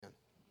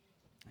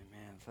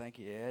Thank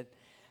you, Ed.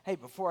 Hey,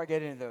 before I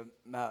get into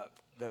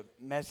the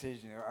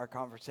message and our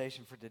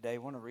conversation for today, I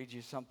want to read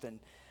you something.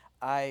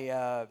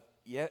 On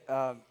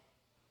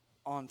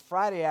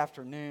Friday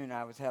afternoon,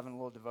 I was having a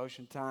little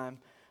devotion time,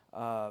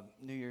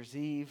 New Year's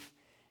Eve,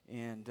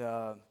 and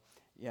I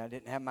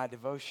didn't have my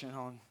devotion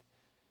on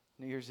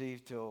New Year's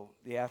Eve till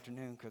the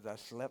afternoon because I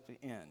slept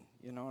in.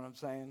 You know what I'm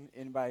saying?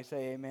 Anybody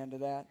say amen to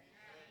that?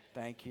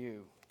 Thank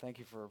you. Thank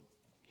you for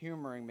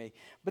humoring me.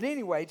 But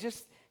anyway,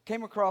 just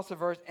came across a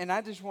verse, and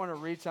I just want to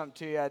read something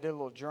to you. I did a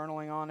little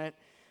journaling on it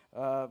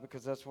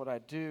because that's what I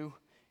do,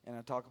 and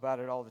I talk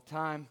about it all the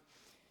time,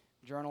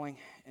 journaling,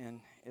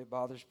 and it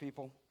bothers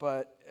people.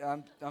 But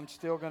I'm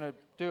still going to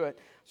do it.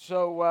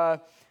 So I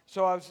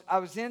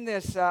was in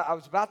this. I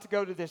was about to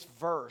go to this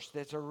verse.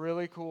 That's a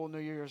really cool New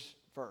Year's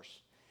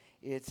verse.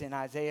 It's in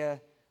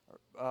Isaiah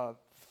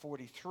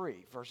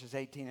 43, verses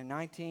 18 and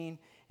 19,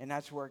 and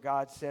that's where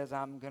God says,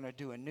 I'm going to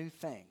do a new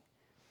thing.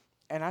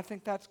 And I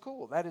think that's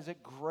cool. That is a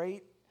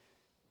great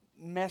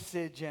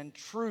message and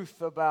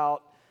truth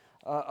about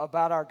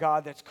our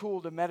God that's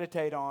cool to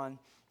meditate on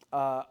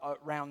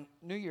around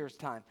New Year's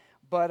time.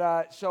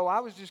 But so I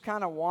was just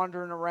kind of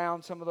wandering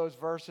around some of those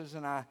verses,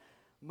 and I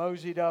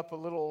moseyed up a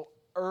little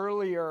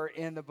earlier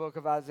in the book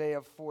of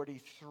Isaiah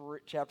 43,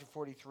 chapter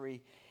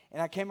 43,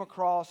 and I came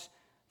across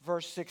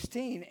verse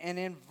 16. And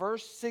in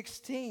verse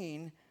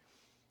 16,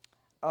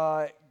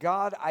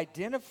 God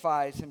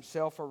identifies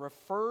himself or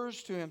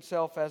refers to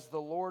himself as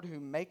the Lord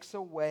who makes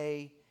a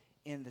way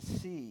in the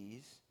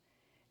seas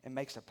and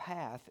makes a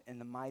path in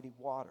the mighty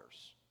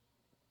waters.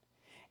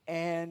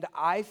 And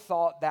I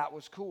thought that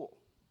was cool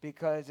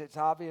because it's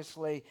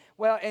obviously,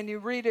 well, and you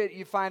read it,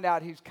 you find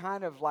out he's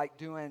kind of like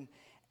doing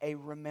a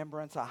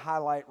remembrance, a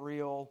highlight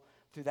reel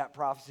through that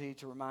prophecy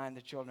to remind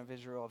the children of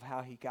Israel of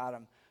how he got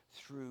them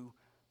through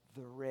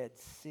the Red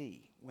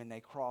Sea when they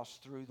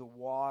crossed through the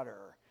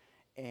water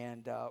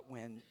and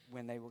when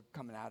they were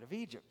coming out of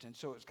Egypt. And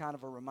so it's kind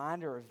of a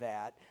reminder of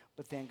that.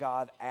 But then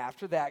God,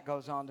 after that,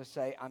 goes on to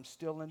say, I'm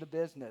still in the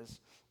business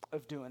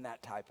of doing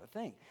that type of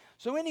thing.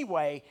 So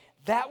anyway,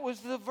 that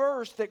was the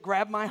verse that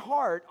grabbed my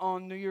heart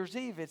on New Year's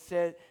Eve. It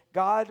said,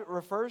 God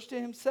refers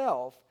to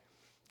himself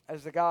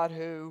as the God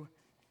who,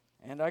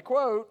 and I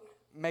quote,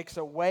 makes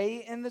a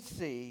way in the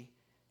sea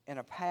and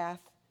a path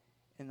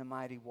in the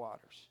mighty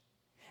waters.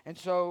 And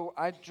so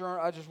I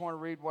just want to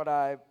read what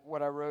I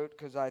wrote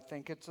because I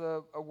think it's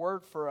a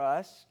word for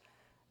us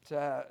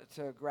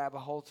to grab a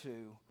hold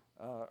to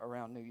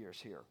around New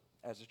Year's here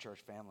as a church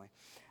family.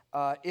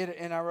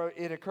 And I wrote,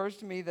 it occurs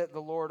to me that the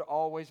Lord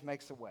always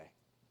makes a way.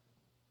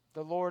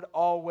 The Lord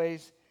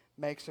always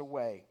makes a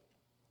way.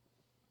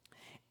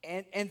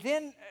 And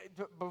then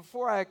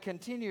before I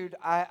continued,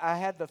 I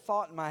had the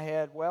thought in my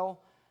head, well,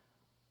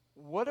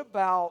 what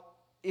about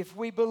if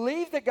we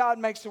believe that God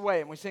makes a way,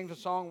 and we sing the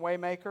song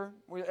Waymaker,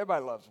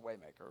 everybody loves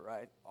Waymaker,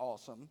 right?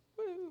 Awesome.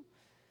 Woo.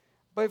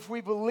 But if we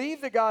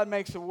believe that God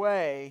makes a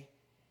way,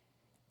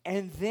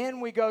 and then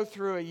we go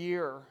through a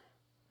year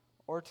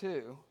or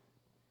two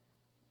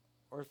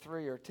or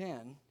 3 or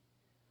 10,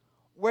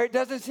 where it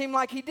doesn't seem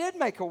like he did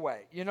make a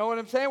way. You know what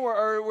I'm saying?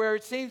 Where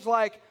it seems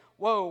like,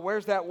 whoa,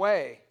 where's that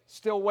way?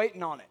 Still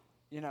waiting on it,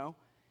 you know?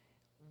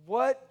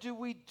 What do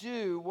we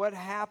do? What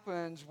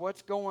happens?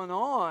 What's going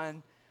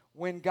on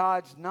when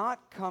God's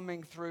not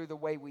coming through the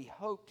way we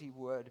hoped he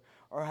would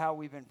or how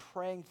we've been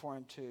praying for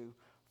him to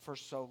for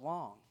so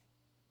long?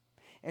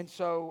 And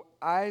so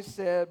I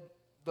said,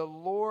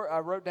 I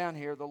wrote down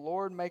here, the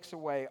Lord makes a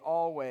way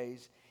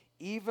always,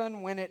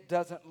 even when it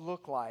doesn't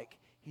look like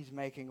he's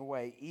making a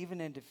way,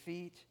 even in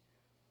defeat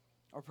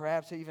or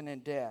perhaps even in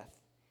death.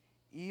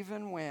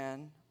 Even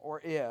when or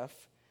if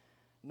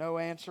no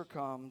answer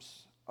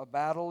comes, a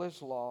battle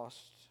is lost,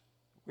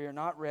 we are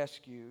not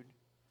rescued,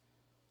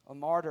 a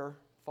martyr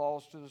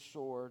falls to the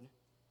sword,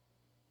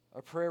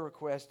 a prayer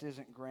request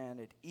isn't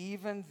granted,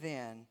 even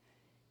then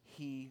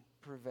he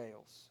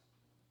prevails.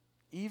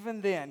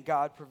 Even then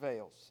God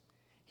prevails.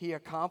 He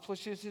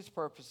accomplishes his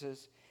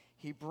purposes.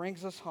 He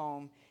brings us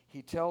home.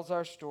 He tells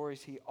our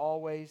stories. He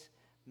always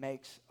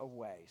makes a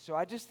way. So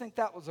I just think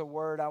that was a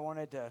word I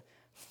wanted to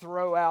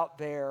throw out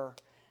there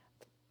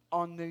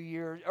on New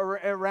Year's, or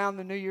around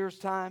the New Year's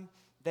time,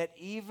 that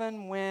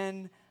even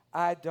when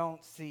I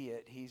don't see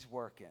it, he's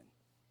working.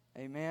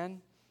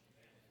 Amen?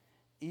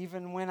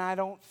 Even when I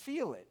don't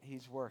feel it,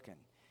 he's working.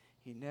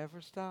 He never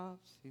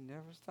stops. He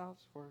never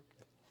stops working.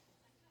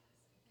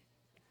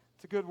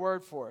 It's a good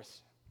word for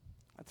us.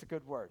 That's a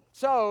good word.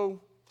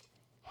 So,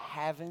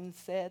 having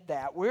said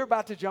that, we're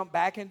about to jump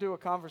back into a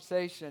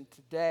conversation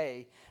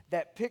today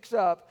that picks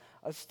up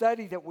a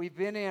study that we've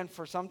been in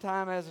for some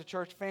time as a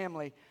church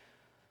family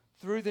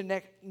through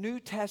the New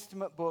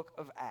Testament book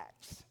of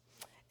Acts.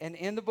 And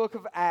in the book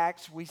of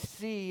Acts, we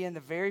see in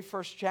the very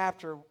first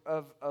chapter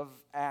of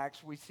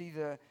Acts, we see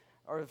the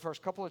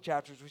first couple of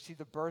chapters, we see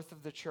the birth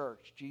of the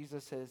church.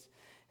 Jesus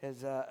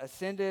has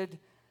ascended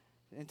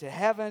into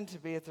heaven to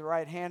be at the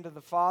right hand of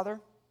the Father.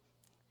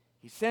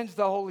 He sends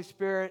the Holy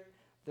Spirit.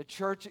 The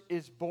church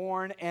is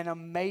born, and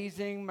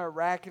amazing,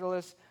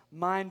 miraculous,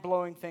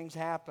 mind-blowing things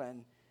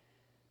happen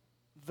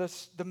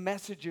the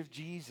message of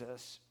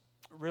Jesus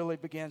really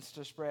begins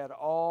to spread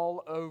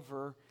all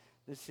over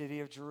the city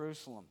of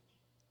Jerusalem.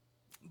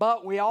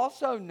 But we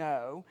also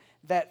know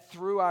that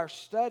through our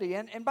study,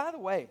 and by the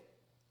way,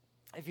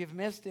 if you've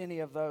missed any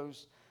of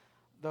those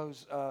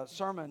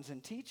sermons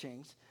and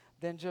teachings,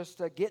 then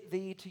just get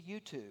thee to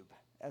YouTube,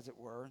 as it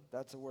were.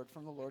 That's a word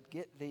from the Lord.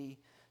 Get thee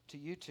to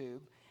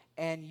YouTube,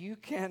 and you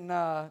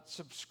can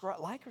subscribe,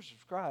 like or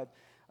subscribe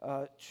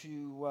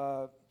to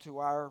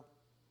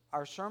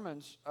our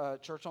sermons,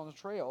 Church on the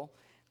Trail,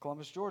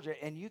 Columbus, Georgia,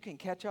 and you can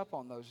catch up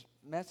on those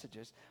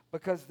messages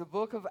because the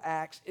book of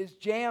Acts is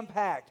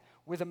jam-packed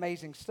with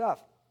amazing stuff.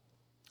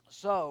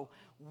 So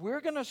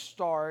we're going to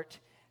start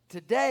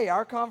today.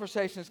 Our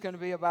conversation is going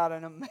to be about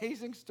an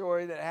amazing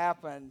story that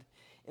happened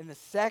in the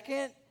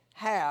second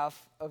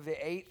half of the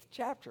 8th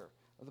chapter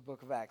of the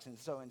book of Acts. And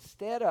so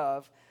instead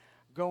of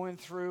going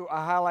through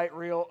a highlight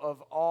reel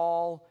of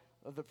all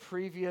of the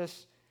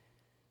previous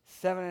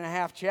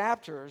 7.5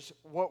 chapters,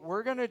 what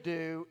we're going to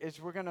do is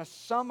we're going to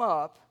sum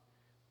up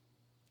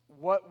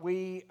what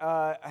we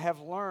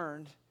have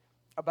learned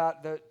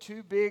about the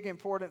two big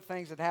important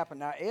things that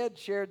happened. Now, Ed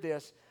shared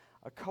this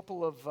a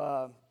couple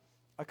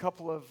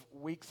of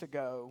weeks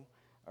ago,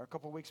 or a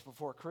couple of weeks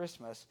before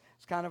Christmas.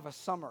 It's kind of a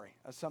summary,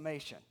 a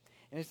summation.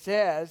 And it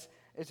says,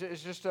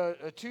 it's just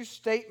two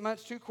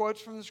statements, two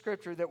quotes from the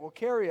Scripture that will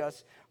carry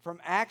us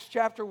from Acts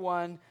chapter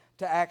 1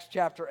 to Acts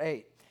chapter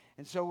 8.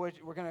 And so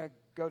we're going to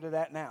go to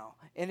that now.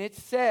 And it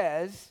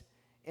says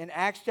in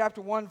Acts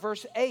chapter 1,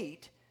 verse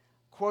 8,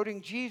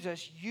 quoting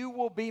Jesus, "You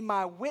will be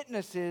my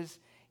witnesses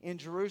in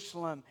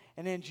Jerusalem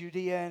and in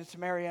Judea and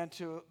Samaria and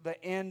to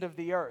the end of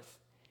the earth."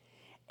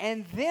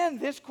 And then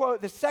this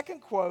quote, the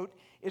second quote,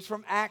 is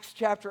from Acts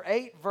chapter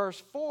 8, verse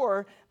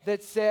 4,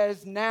 that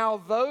says, "Now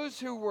those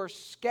who were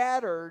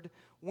scattered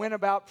went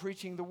about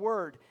preaching the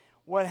word."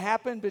 What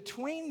happened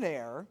between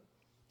there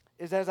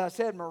is, as I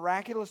said,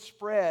 miraculous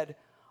spread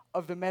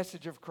of the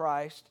message of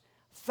Christ.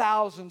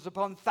 Thousands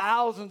upon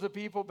thousands of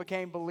people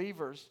became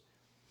believers.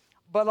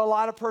 But a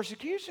lot of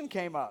persecution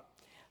came up.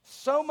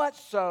 So much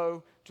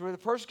so to where the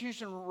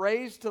persecution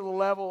raised to the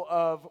level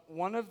of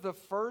one of the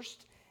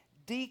first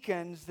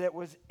deacons that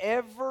was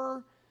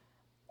ever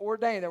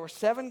ordained. There were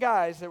 7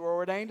 guys that were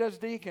ordained as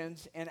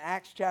deacons in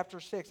Acts chapter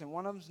 6, and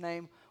one of them's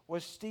name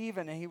was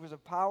Stephen, and he was a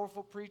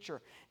powerful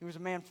preacher. He was a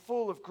man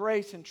full of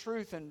grace and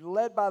truth and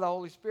led by the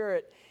Holy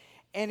Spirit,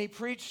 and he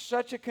preached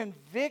such a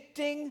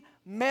convicting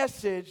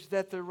message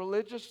that the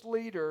religious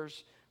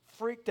leaders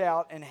freaked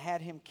out and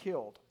had him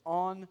killed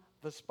on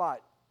the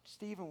spot.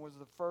 Stephen was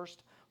the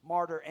first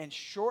martyr, and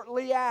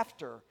shortly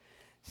after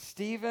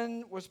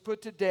Stephen was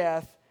put to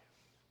death,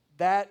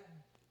 that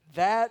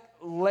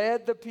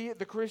led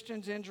the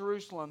Christians in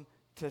Jerusalem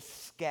to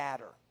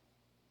scatter.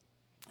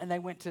 And they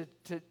went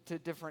to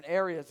different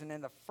areas. And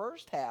in the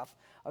first half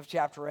of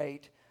chapter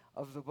 8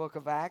 of the book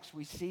of Acts,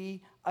 we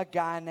see a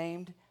guy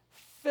named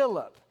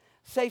Philip.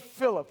 Say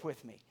Philip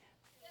with me.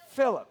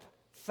 Philip.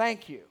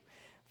 Thank you.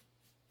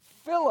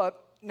 Philip,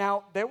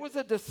 now there was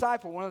a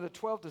disciple, one of the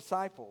 12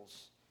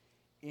 disciples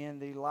in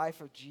the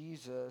life of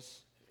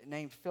Jesus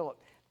named Philip.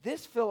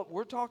 This Philip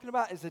we're talking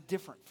about is a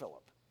different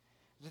Philip.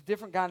 There's a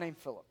different guy named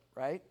Philip,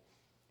 right?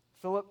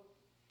 Philip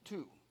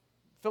 2.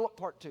 Philip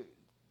part 2.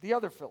 The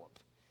other Philip.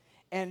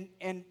 And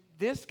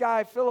this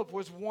guy, Philip,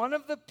 was one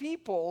of the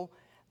people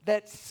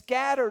that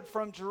scattered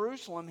from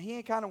Jerusalem.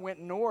 He kind of went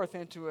north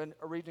into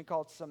a region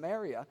called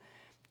Samaria.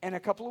 And a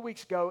couple of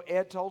weeks ago,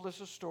 Ed told us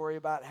a story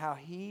about how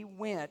he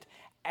went.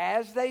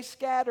 As they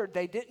scattered,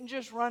 they didn't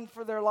just run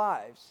for their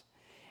lives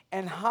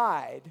and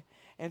hide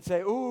and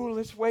say, "Ooh,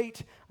 let's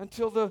wait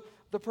until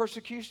the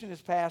persecution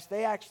is past."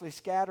 They actually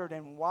scattered,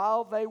 and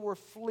while they were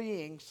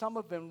fleeing, some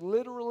of them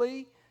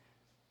literally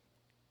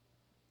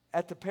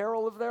at the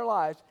peril of their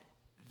lives,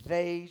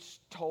 they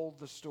told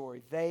the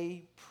story.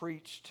 They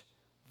preached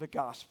the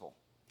gospel.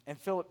 And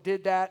Philip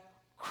did that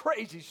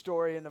crazy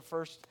story in the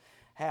first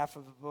half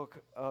of the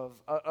book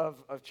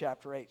of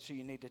chapter 8, so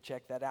you need to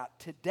check that out.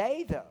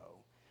 Today,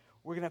 though,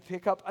 we're going to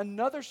pick up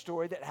another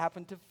story that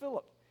happened to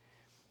Philip.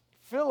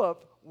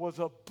 Philip was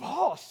a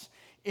boss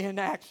in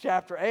Acts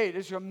chapter 8.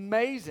 It's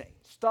amazing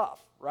stuff,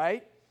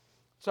 right?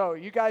 So,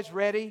 you guys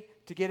ready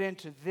to get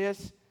into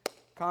this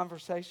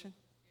conversation?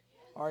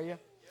 Are you?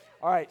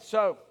 All right,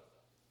 so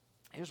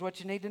here's what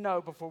you need to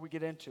know before we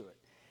get into it.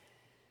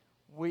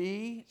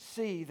 We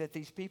see that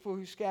these people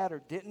who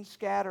scattered didn't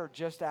scatter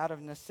just out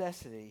of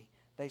necessity.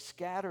 They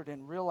scattered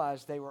and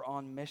realized they were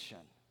on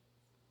mission.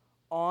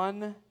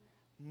 On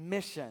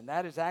mission.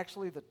 That is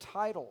actually the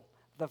title,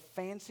 the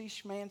fancy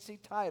schmancy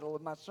title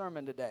of my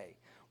sermon today.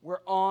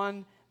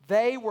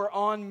 They were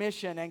on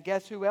mission, and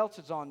guess who else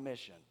is on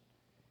mission?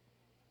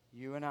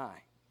 You and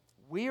I.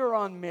 We are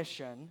on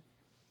mission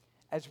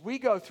as we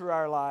go through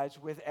our lives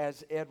with,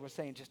 as Ed was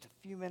saying just a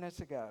few minutes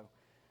ago,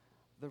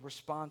 the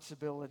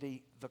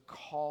responsibility, the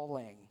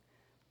calling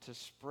to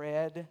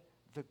spread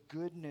the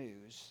good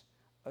news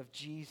of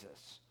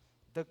Jesus.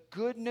 The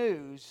good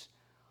news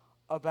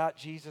about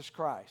Jesus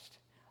Christ.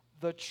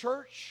 The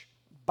church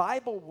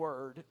Bible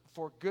word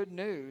for good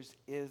news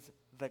is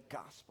the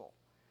gospel.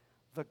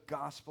 the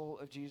gospel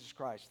of Jesus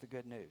Christ, the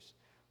good news.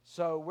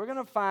 So we're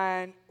going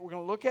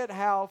to look at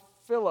how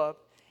Philip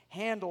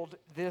handled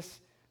this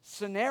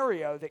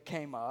scenario that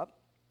came up,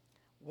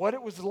 what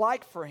it was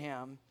like for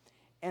him,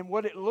 and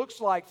what it looks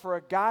like for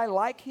a guy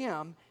like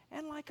him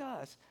and like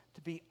us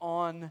to be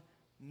on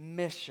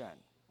mission.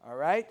 All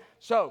right?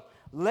 So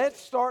let's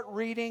start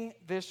reading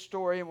this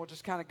story, and we'll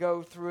just kind of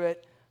go through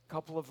it a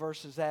couple of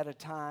verses at a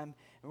time.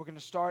 And we're going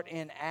to start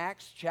in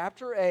Acts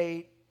chapter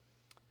 8,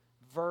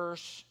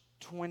 verse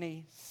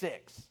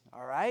 26.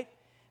 All right?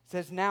 It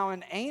says, "Now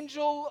an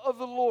angel of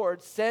the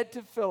Lord said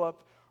to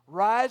Philip,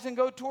 'Rise and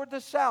go toward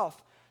the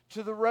south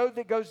to the road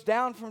that goes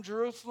down from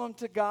Jerusalem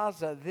to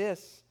Gaza.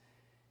 This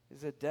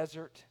is a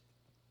desert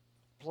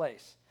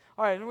place.'"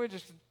 All right, and we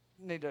just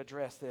need to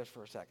address this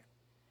for a second.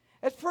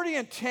 It's pretty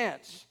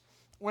intense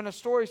when a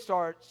story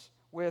starts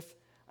with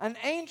an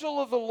angel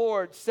of the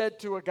Lord said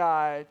to a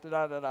guy,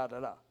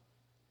 da-da-da-da-da-da.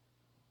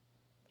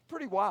 It's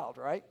pretty wild,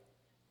 right?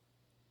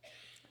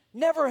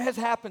 Never has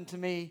happened to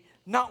me,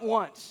 not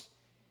once,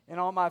 in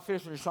all my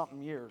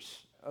 50-something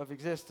years of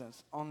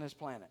existence on this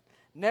planet.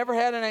 Never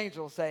had an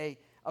angel say,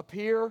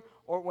 appear,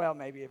 or well,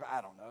 maybe,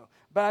 I don't know.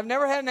 But I've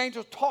never had an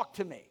angel talk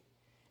to me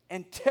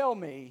and tell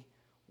me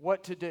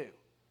what to do.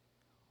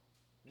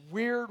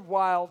 Weird,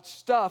 wild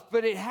stuff.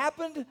 But it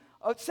happened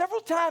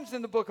several times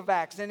in the book of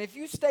Acts. And if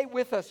you stay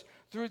with us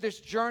through this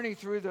journey,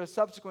 through the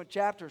subsequent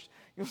chapters,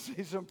 you'll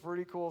see some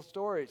pretty cool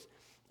stories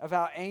of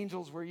how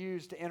angels were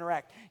used to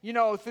interact. You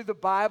know, through the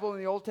Bible in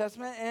the Old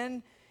Testament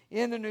and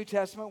in the New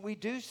Testament, we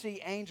do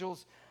see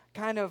angels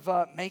kind of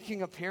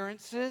making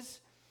appearances.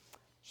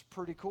 It's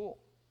pretty cool.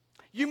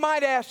 You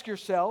might ask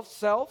yourself,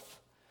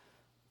 self,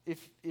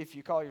 if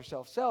you call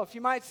yourself self,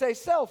 you might say,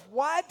 self,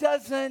 why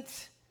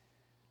doesn't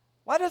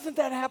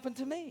that happen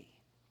to me?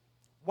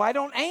 Why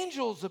don't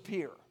angels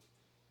appear?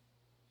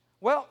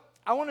 Well,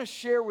 I want to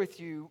share with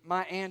you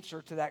my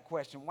answer to that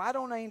question. Why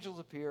don't angels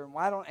appear and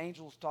why don't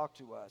angels talk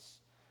to us?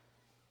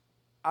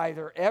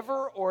 Either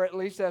ever or at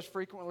least as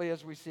frequently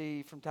as we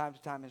see from time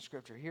to time in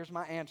Scripture. Here's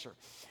my answer.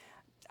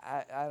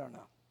 I don't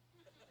know.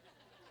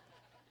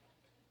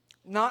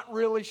 Not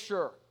really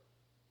sure.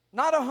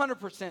 Not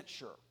 100%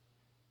 sure.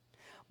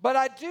 But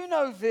I do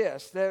know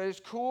this, that it's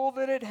cool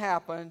that it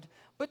happened,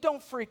 but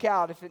don't freak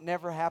out if it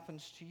never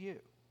happens to you.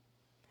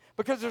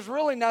 Because there's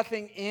really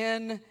nothing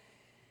in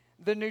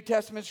the New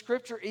Testament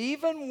Scripture,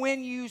 even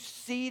when you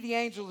see the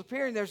angels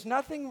appearing, there's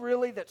nothing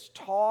really that's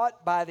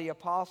taught by the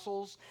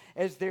apostles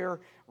as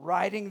they're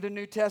writing the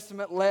New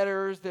Testament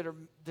letters that are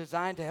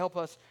designed to help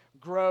us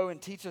grow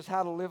and teach us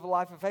how to live a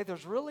life of faith.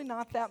 There's really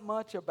not that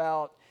much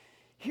about,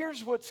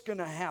 here's what's going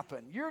to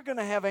happen. You're going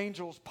to have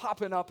angels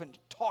popping up and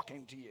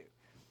talking to you.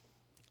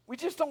 We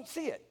just don't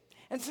see it.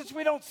 And since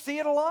we don't see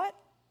it a lot,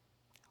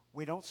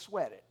 we don't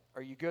sweat it.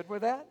 Are you good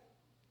with that?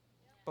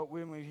 But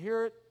when we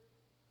hear it,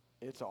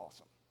 it's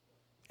awesome.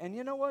 And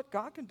you know what?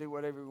 God can do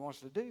whatever He wants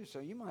to do. So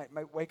you might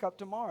wake up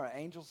tomorrow,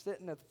 angels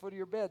sitting at the foot of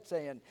your bed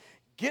saying,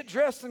 get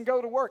dressed and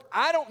go to work.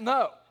 I don't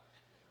know.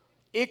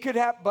 It could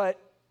happen, but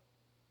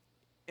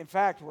in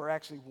fact, we're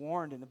actually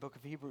warned in the book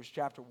of Hebrews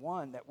chapter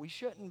 1 that we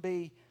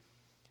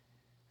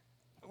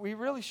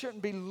really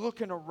shouldn't be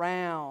looking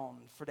around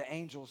for the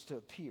angels to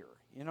appear.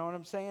 You know what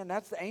I'm saying?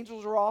 The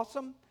angels are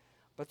awesome,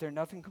 but they're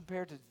nothing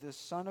compared to the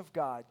Son of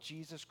God,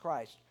 Jesus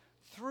Christ,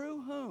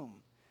 through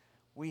whom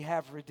we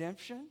have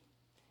redemption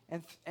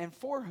and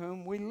for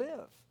whom we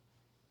live.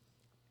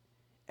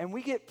 And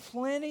we get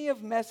plenty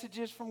of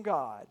messages from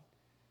God,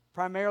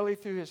 primarily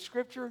through His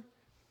Scripture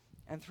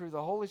and through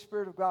the Holy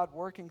Spirit of God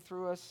working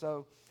through us.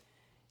 So,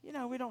 you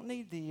know, we don't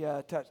need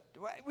the touch.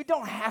 We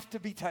don't have to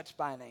be touched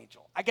by an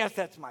angel. I guess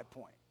that's my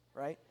point,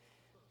 right?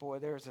 Boy,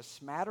 there's a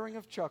smattering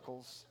of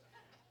chuckles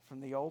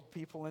from the old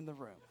people in the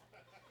room.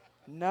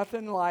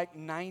 Nothing like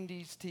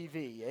 90s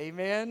TV.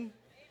 Amen?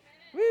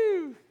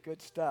 Woo!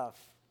 Good stuff.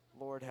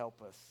 Lord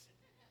help us.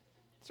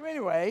 So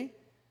anyway,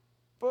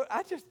 but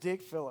I just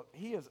dig Philip.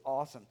 He is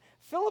awesome.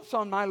 Philip's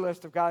on my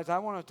list of guys I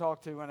want to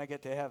talk to when I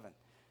get to heaven.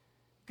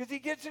 Because he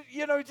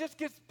just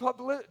gets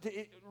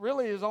public.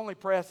 Really, his only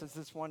press is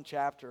this one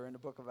chapter in the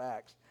book of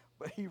Acts.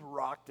 But he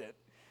rocked it.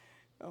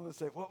 I'm going to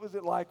say, what was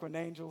it like when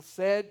angels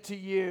said to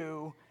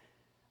you,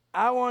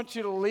 I want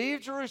you to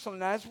leave Jerusalem?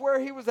 Now, that's where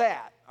he was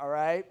at, all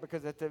right?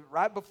 Because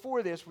right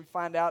before this, we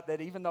find out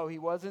that even though he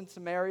was in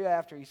Samaria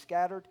after he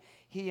scattered,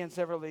 he and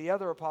several of the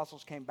other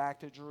apostles came back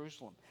to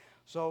Jerusalem.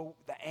 So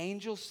the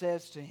angel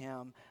says to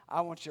him,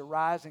 I want you to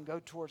rise and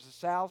go towards the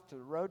south to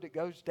the road that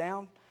goes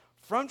down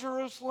from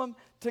Jerusalem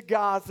to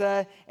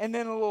Gaza. And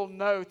then a little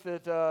note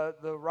that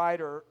the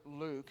writer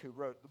Luke, who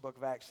wrote the book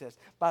of Acts, says,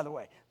 by the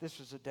way, this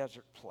was a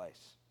desert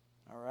place.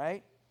 All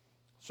right?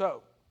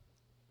 So,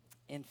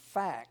 in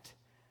fact,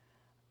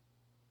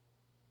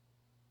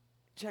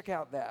 check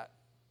out that.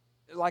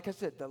 Like I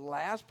said, the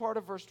last part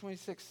of verse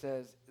 26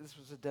 says this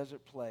was a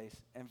desert place.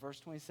 And verse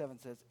 27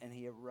 says, and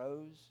he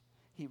rose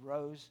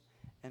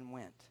and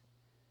went.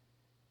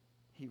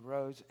 He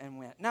rose and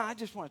went. Now, I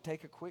just want to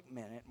take a quick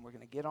minute, and we're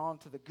going to get on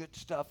to the good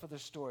stuff of the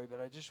story,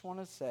 but I just want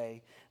to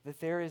say that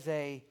there is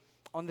a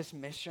on this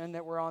mission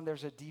that we're on,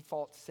 there's a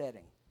default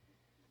setting.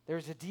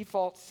 There's a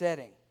default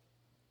setting,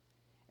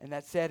 and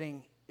that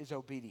setting is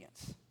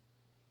obedience.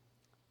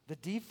 The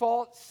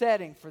default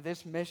setting for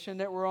this mission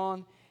that we're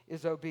on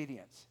is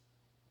obedience.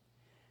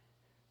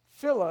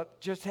 Philip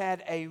just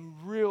had a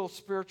real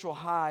spiritual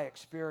high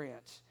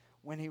experience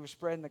when he was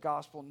spreading the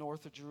gospel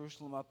north of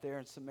Jerusalem up there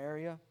in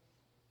Samaria.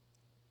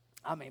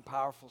 I mean,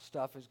 powerful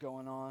stuff is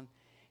going on.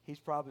 He's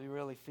probably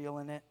really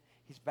feeling it.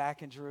 He's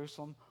back in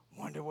Jerusalem.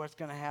 Wonder what's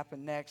going to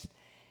happen next.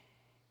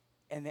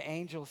 And the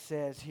angel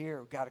says, here,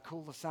 we've got a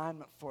cool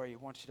assignment for you.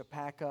 I want you to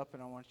pack up,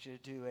 and I want you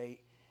to do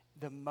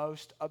the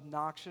most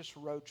obnoxious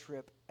road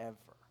trip ever.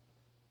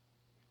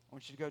 I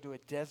want you to go to a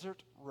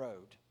desert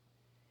road.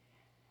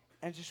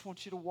 And I just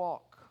want you to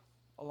walk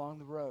along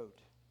the road.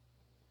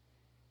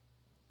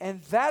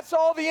 And that's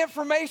all the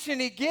information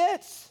he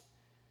gets.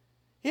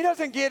 He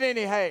doesn't get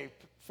any, hey,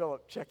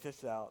 Philip, check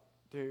this out.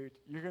 Dude,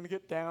 you're going to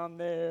get down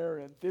there,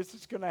 and this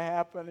is going to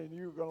happen, and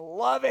you're going to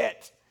love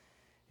it.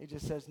 He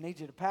just says,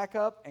 need you to pack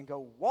up and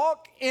go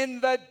walk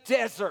in the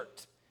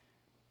desert.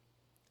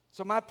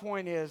 So my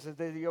point is that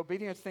the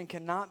obedience thing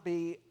cannot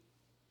be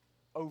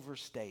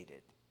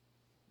overstated.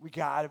 We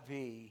got to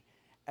be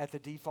at the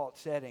default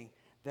setting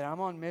that I'm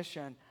on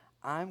mission.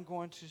 I'm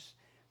going to...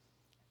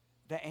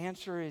 The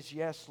answer is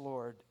yes,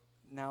 Lord.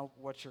 Now,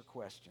 what's your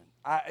question?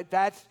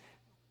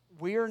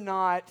 We're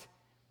not...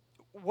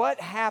 What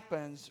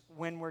happens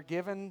when we're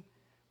given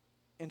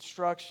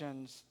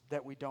instructions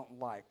that we don't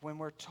like? When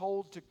we're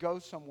told to go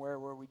somewhere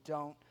where we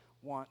don't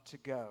want to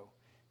go?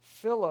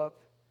 Philip,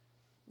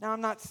 now I'm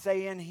not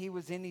saying he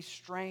was any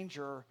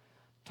stranger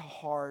to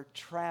hard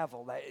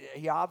travel.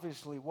 He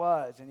obviously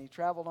was, and he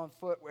traveled on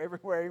foot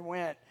everywhere he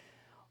went.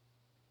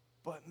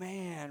 But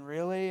man,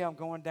 really? I'm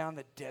going down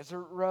the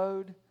desert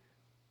road?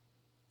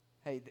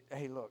 Hey,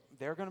 look,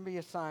 there are going to be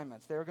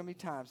assignments. There are going to be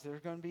times. There are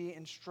going to be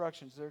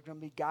instructions. There are going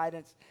to be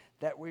guidance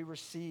that we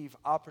receive,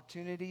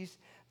 opportunities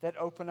that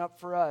open up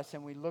for us,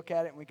 and we look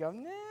at it and we go,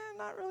 nah,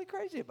 not really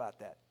crazy about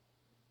that.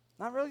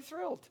 Not really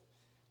thrilled.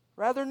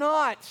 Rather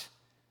not.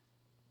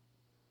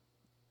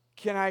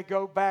 Can I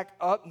go back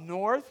up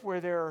north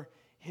where there are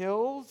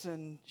hills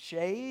and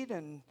shade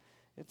and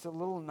it's a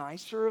little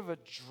nicer of a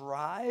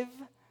drive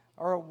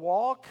or a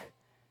walk?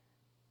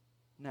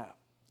 No.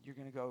 You're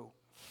going to go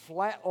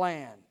flat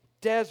land,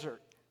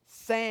 desert,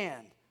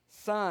 sand,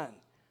 sun.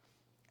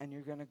 And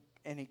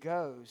he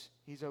goes,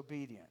 he's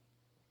obedient.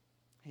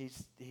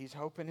 He's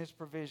hoping his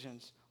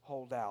provisions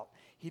hold out.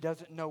 He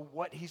doesn't know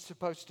what he's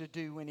supposed to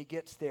do when he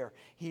gets there.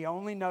 He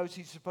only knows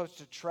he's supposed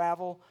to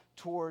travel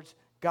towards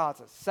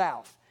Gaza,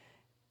 south.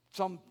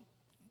 Some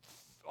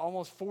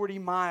almost 40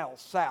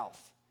 miles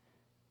south.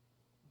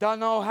 Don't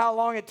know how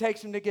long it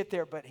takes him to get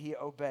there, but he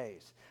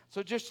obeys.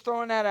 So just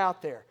throwing that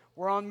out there.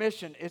 We're on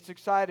mission. It's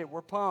excited.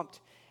 We're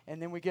pumped.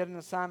 And then we get an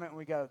assignment and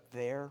we go,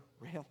 there?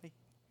 Really?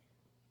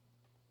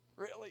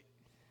 Really?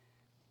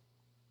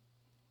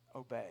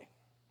 Obey.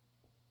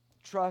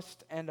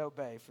 Trust and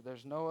obey, for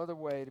there's no other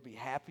way to be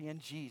happy in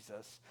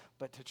Jesus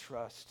but to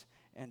trust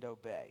and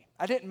obey.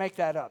 I didn't make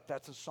that up.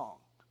 That's a song.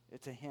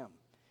 It's a hymn.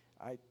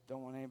 I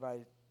don't want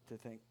anybody to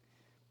think,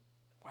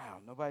 wow,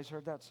 nobody's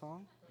heard that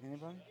song?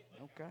 Anybody?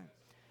 Okay.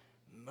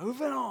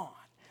 Moving on.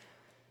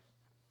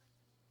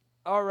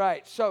 All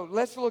right, so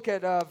let's look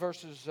at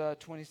verses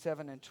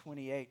 27 and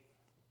 28.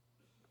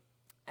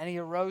 And he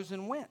arose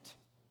and went.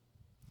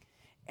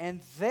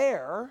 And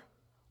there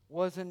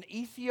was an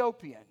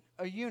Ethiopian,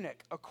 a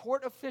eunuch, a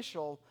court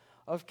official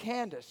of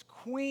Candace,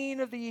 queen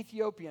of the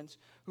Ethiopians,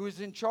 who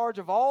was in charge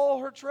of all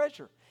her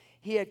treasure.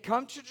 He had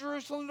come to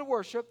Jerusalem to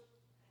worship.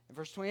 And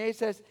verse 28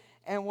 says,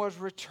 and was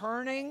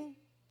returning,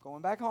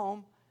 going back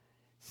home,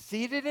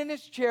 seated in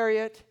his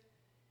chariot,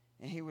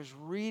 and he was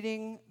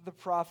reading the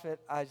prophet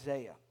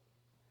Isaiah.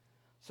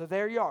 So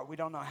there you are. We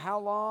don't know how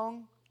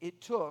long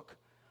it took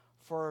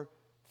for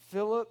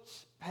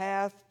Philip's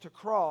path to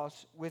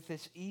cross with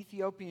this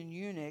Ethiopian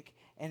eunuch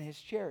and his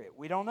chariot.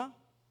 We don't know.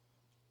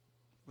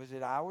 Was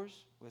it hours?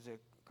 Was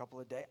it a couple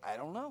of days? I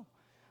don't know.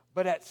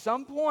 But at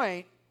some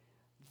point,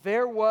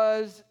 there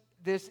was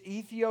this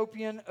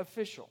Ethiopian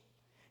official.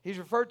 He's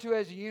referred to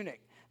as a eunuch.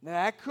 Now,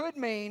 that could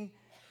mean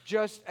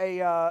just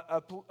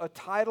a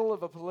title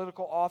of a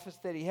political office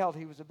that he held.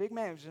 He was a big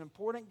man. He was an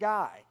important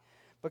guy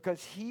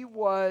because he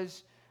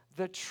was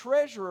the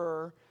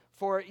treasurer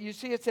for, you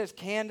see it says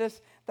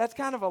Candace. That's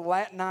kind of a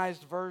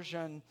Latinized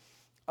version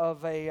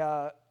of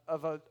a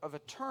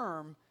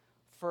term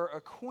for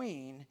a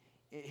queen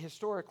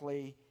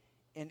historically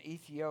in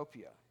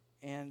Ethiopia.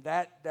 And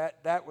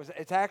that was,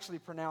 it's actually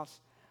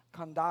pronounced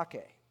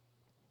Kandake.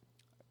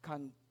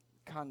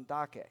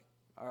 Kandake,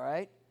 all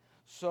right?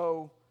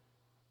 So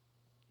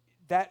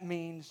that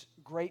means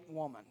great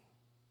woman,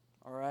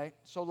 all right?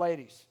 So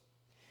ladies,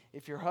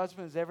 if your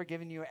husband has ever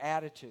given you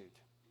attitude,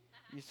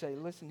 you say,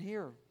 listen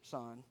here,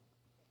 son,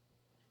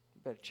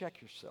 you better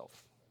check yourself.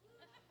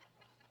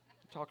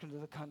 I'm talking to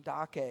the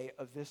Kandake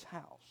of this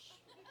house,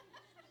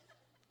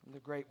 the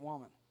great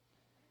woman.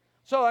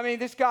 So, I mean,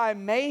 this guy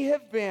may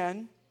have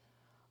been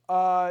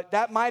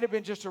That might have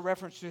been just a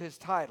reference to his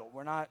title.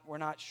 We're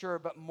not sure,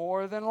 but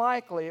more than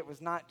likely it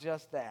was not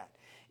just that.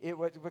 It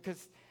was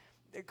because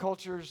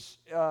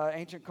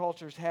ancient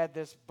cultures had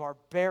this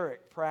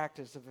barbaric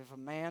practice of if a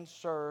man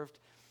served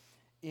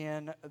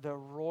in the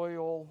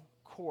royal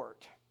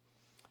court,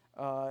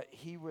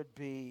 he would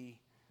be,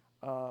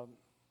 he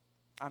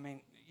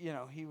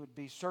would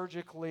be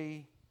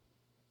surgically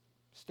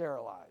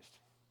sterilized.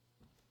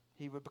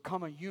 He would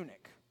become a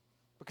eunuch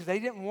because they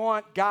didn't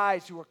want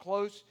guys who were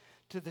close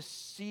to the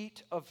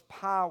seat of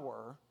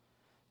power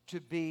to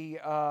be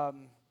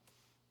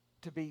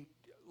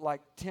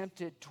like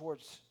tempted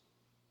towards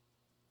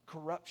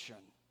corruption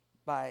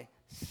by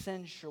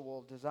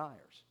sensual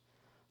desires.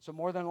 So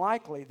more than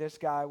likely, this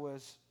guy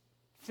was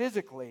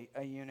physically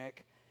a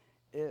eunuch.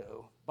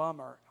 Ew,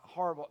 bummer,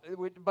 horrible.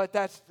 But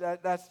that's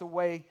the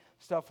way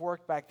stuff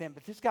worked back then.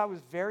 But this guy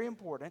was very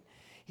important.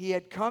 He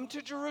had come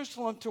to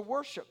Jerusalem to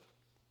worship.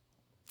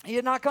 He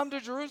had not come to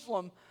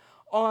Jerusalem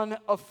on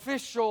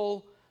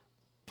official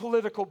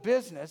political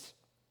business.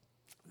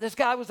 This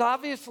guy was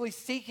obviously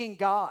seeking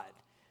God.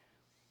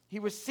 He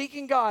was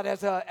seeking God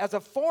as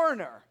a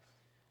foreigner,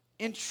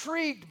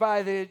 intrigued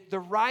by the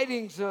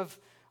writings of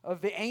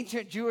the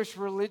ancient Jewish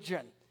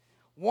religion,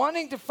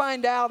 wanting to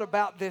find out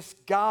about this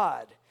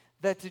God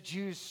that the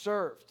Jews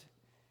served.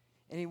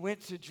 And he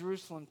went to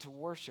Jerusalem to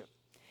worship.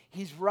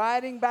 He's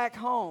riding back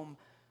home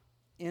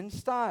in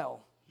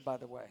style, by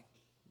the way,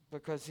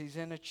 because he's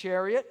in a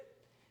chariot.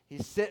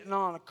 He's sitting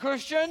on a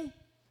cushion.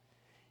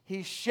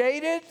 He's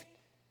shaded.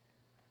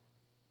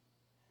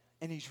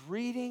 And he's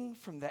reading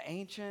from the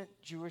ancient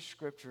Jewish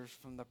scriptures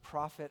from the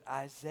prophet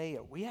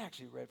Isaiah. We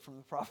actually read from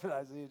the prophet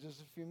Isaiah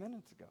just a few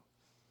minutes ago.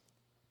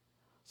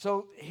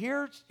 So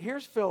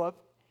here's Philip,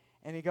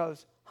 and he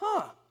goes,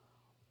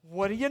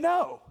 what do you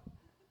know?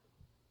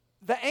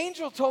 The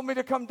angel told me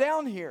to come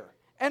down here.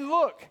 And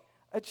look,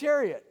 a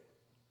chariot.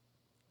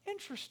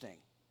 Interesting.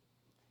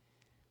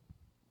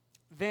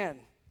 Then,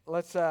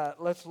 let's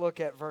look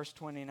at verse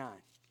 29.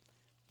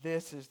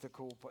 This is the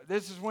cool part.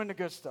 This is when the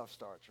good stuff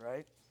starts,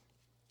 right?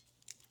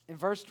 In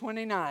verse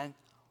 29,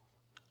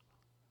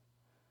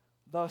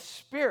 the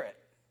Spirit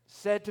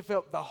said to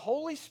Philip, the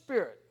Holy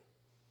Spirit,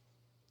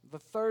 the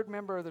third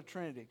member of the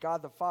Trinity,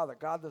 God the Father,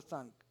 God the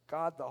Son,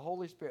 God the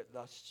Holy Spirit,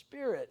 the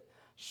Spirit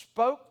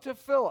spoke to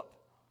Philip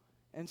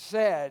and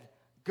said,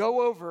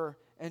 go over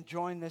and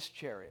join this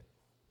chariot.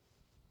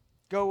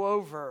 Go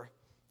over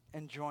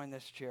and join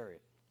this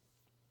chariot.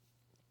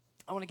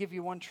 I want to give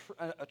you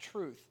a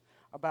truth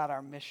about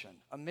our mission,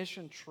 a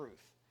mission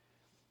truth.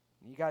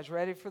 You guys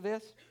ready for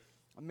this?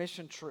 A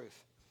mission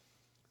truth.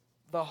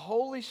 The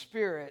Holy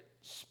Spirit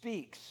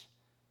speaks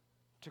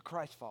to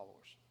Christ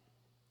followers.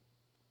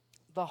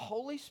 The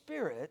Holy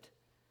Spirit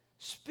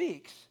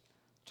speaks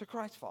to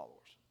Christ followers.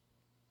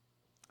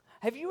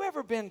 Have you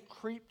ever been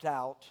creeped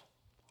out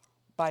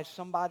by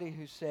somebody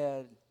who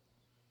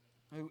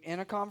in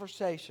a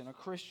conversation, a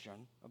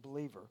Christian, a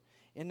believer,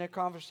 in their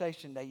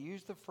conversation, they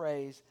use the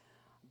phrase,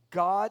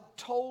 God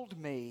told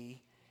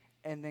me,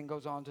 and then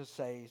goes on to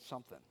say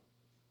something?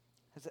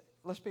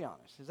 Let's be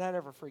honest. Has that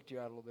ever freaked you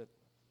out a little bit?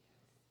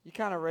 You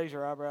kind of raise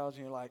your eyebrows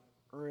and you're like,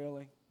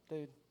 really?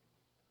 Dude,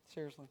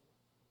 seriously?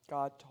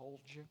 God told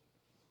you?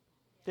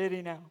 Did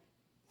he now?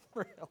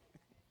 Really?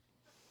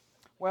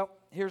 Well,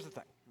 here's the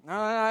thing. And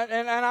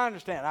I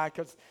understand,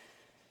 because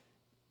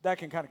that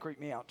can kind of creep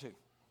me out too.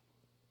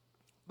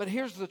 But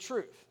here's the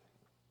truth.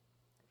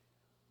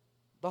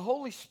 The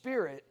Holy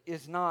Spirit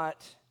is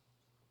not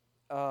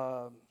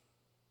the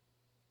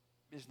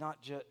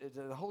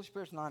Holy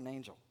Spirit's not an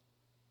angel.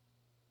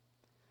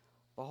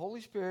 The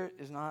Holy Spirit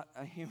is not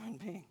a human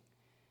being.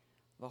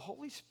 The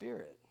Holy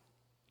Spirit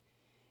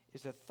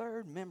is a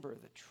third member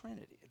of the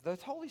Trinity. The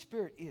Holy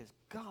Spirit is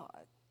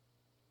God.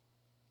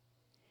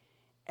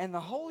 And the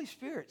Holy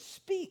Spirit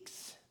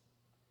speaks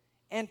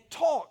and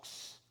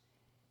talks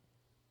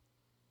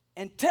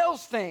and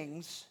tells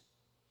things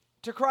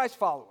to Christ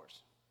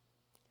followers.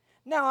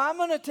 Now, I'm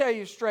going to tell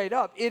you straight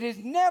up, it is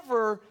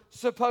never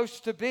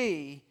supposed to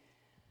be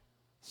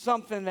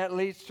something that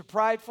leads to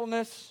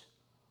pridefulness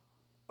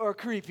or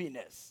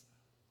creepiness.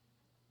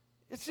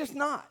 It's just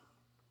not.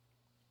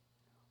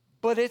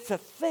 But it's a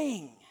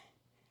thing.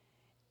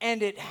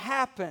 And it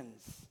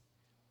happens.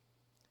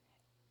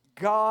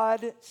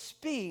 God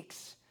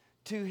speaks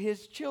to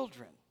his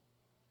children.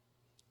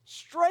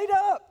 Straight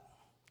up.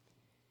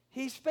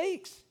 He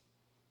speaks.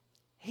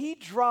 He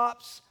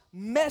drops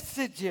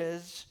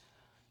messages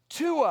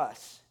to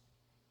us.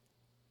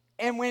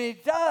 And when he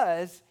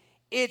does,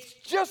 it's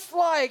just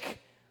like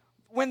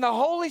when the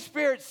Holy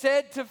Spirit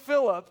said to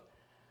Philip,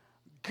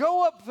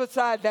 go up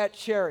beside that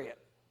chariot.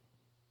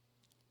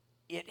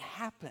 It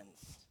happens.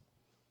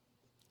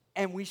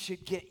 And we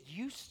should get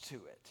used to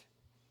it.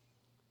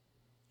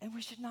 And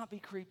we should not be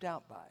creeped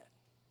out by it.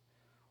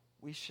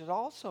 We should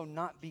also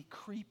not be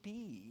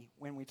creepy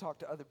when we talk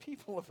to other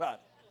people about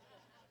it.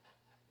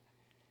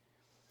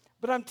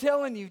 But I'm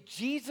telling you,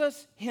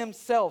 Jesus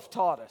himself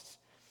taught us.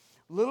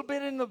 A little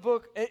bit in the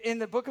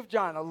book of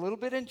John, a little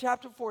bit in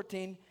chapter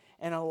 14,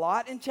 and a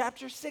lot in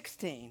chapter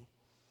 16.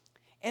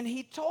 And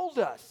he told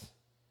us.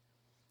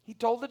 He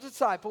told the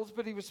disciples,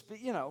 but he was,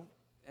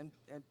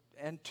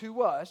 and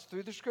to us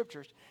through the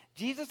scriptures,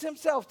 Jesus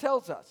himself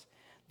tells us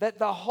that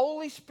the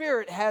Holy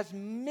Spirit has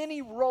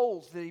many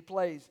roles that he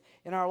plays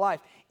in our life,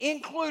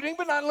 including,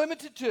 but not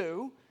limited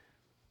to,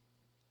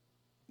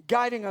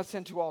 guiding us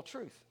into all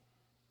truth,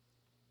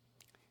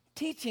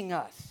 teaching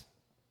us.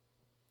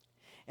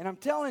 And I'm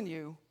telling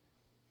you,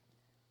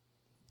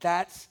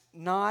 that's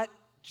not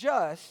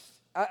just,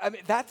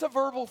 that's a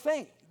verbal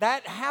thing.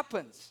 That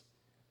happens.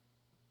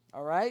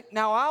 All right?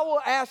 Now, I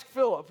will ask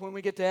Philip when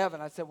we get to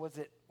heaven. I said, was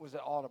it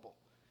audible?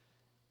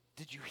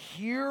 Did you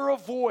hear a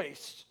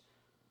voice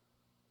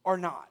or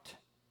not?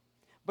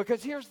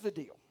 Because here's the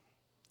deal.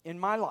 In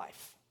my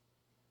life,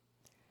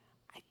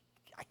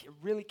 I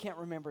really can't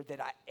remember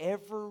that I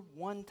ever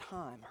one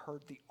time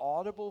heard the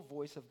audible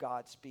voice of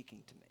God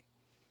speaking to me.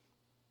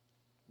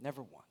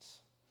 Never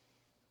once.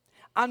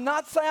 I'm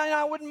not saying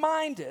I wouldn't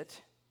mind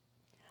it.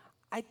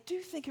 I do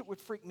think it would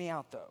freak me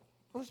out, though.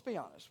 Let's be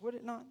honest. Would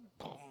it not?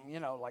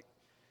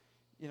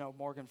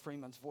 Morgan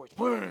Freeman's voice.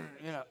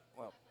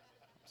 Well,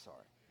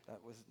 sorry. That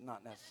was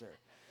not necessary.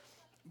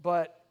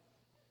 But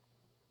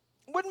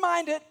wouldn't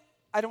mind it,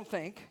 I don't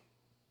think.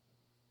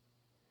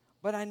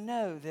 But I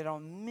know that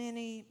on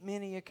many,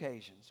 many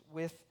occasions,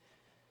 with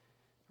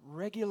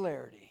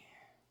regularity,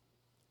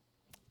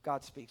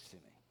 God speaks to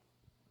me.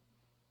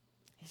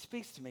 He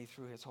speaks to me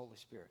through his Holy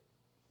Spirit.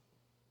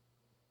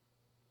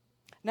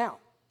 Now,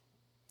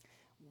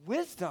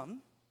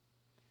 wisdom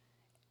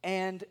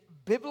and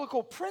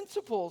biblical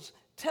principles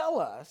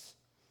tell us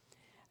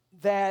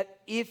that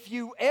if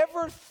you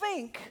ever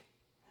think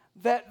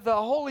that the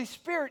Holy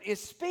Spirit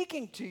is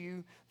speaking to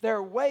you, there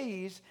are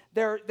ways,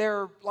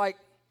 they're like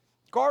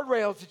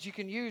guardrails that you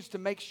can use to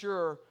make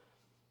sure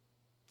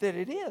that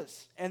it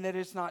is, and that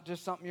it's not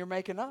just something you're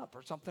making up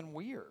or something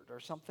weird or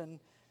something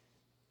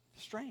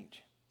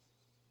strange.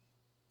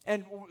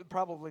 And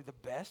probably the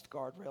best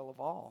guardrail of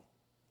all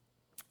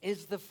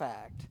is the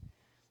fact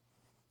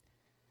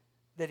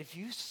that if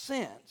you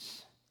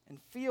sense and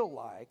feel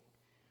like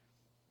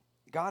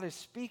God is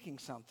speaking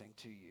something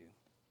to you,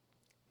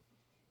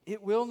 it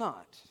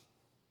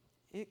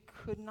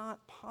could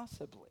not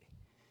possibly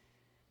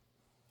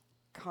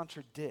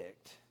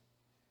contradict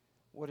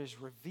what is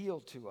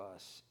revealed to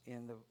us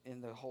in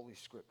the Holy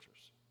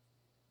Scriptures.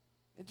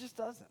 It just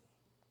doesn't.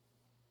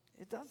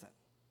 It doesn't.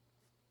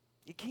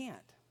 You can't.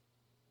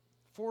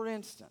 For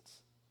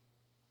instance,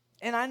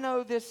 and I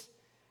know this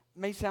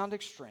may sound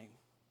extreme,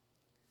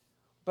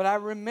 but I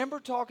remember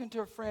talking to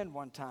a friend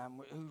one time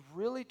who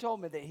really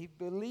told me that he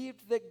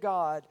believed that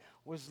God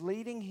was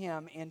leading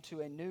him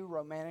into a new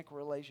romantic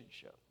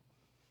relationship.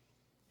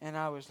 And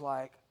I was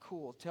like,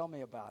 cool, tell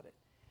me about it.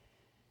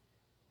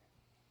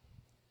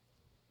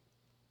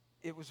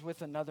 It was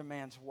with another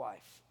man's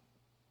wife.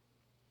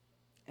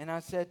 And I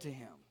said to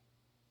him,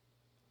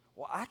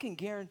 well, I can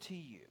guarantee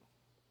you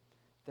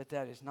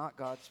that is not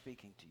God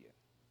speaking to you,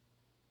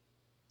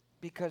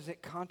 because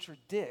it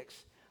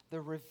contradicts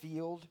the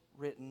revealed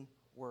written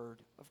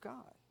Word of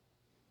God.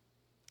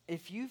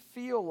 If you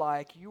feel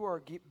like you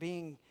are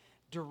being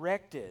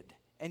directed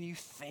and you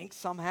think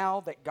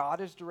somehow that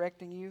God is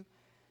directing you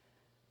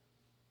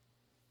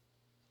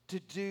to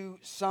do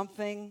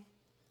something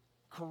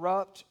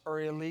corrupt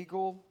or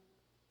illegal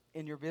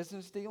in your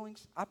business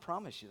dealings, I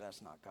promise you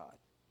that's not God.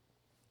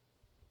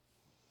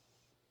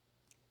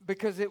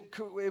 Because it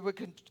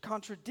would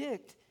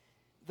contradict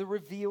the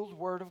revealed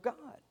Word of God.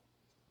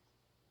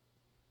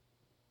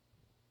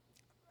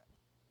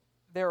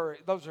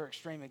 Those are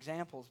extreme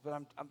examples,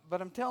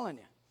 but I'm telling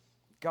you,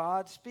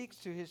 God speaks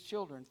to his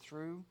children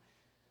through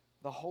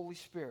the Holy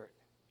Spirit.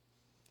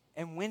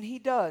 And when he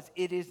does,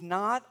 it is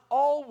not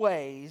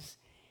always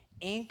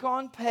ink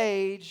on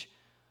page,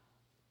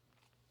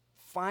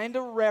 find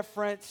a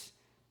reference,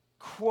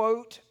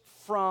 quote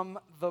from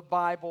the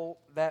Bible,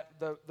 that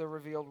the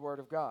revealed Word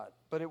of God.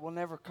 But it will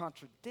never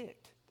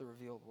contradict the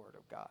revealed Word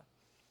of God.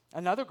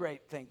 Another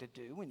great thing to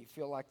do when you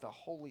feel like the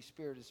Holy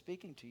Spirit is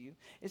speaking to you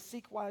is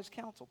seek wise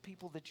counsel,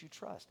 people that you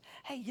trust.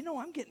 Hey,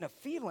 I'm getting a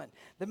feeling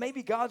that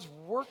maybe God's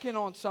working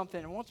on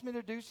something and wants me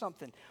to do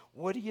something.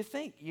 What do you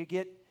think? You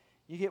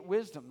get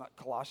wisdom.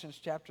 Colossians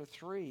chapter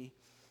 3,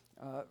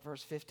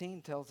 verse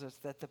 15 tells us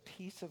that the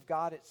peace of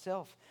God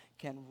itself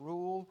can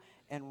rule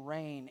and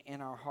reign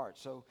in our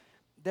hearts. So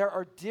there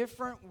are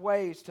different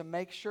ways to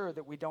make sure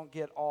that we don't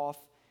get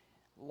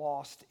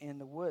lost in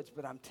the woods.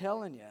 But I'm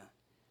telling you,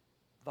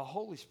 the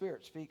Holy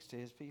Spirit speaks to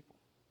his people,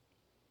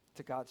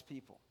 to God's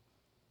people.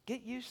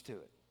 Get used to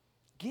it.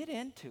 Get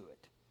into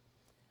it.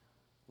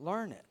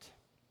 Learn it.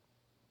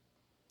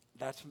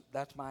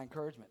 That's my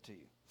encouragement to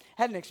you.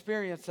 Had an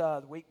experience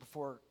the week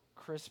before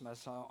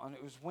Christmas.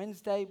 It was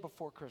Wednesday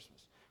before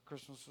Christmas.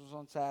 Christmas was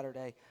on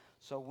Saturday.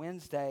 So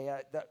Wednesday,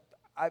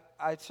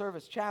 I serve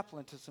as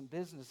chaplain to some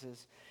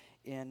businesses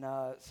in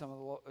some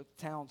of the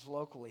towns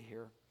locally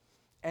here.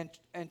 And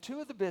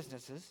two of the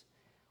businesses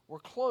were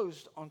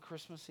closed on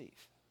Christmas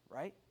Eve,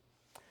 right?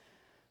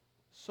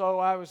 So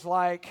I was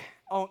like,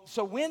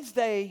 so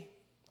Wednesday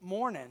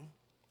morning,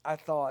 I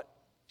thought,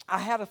 I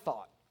had a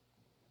thought.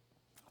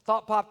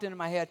 Thought popped into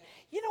my head.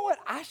 You know what?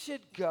 I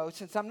should go,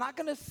 since I'm not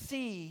going to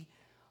see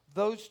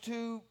those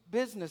two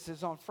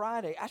businesses on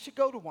Friday, I should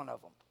go to one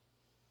of them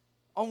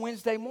on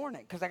Wednesday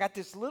morning, because I got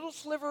this little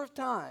sliver of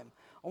time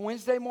on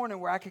Wednesday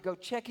morning where I could go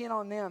check in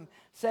on them,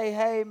 say,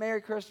 hey,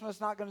 Merry Christmas,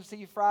 not going to see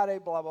you Friday,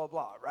 blah, blah,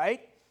 blah, right?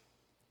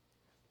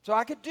 So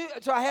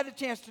I had a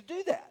chance to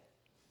do that.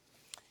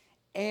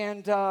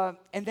 And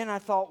then I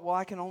thought, well,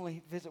 I can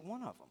only visit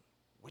one of them.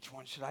 Which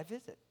one should I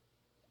visit?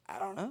 I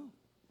don't know.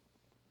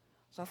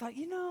 So I thought,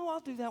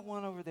 I'll do that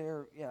one over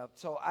there. Yeah.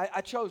 So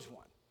I chose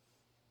one.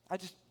 I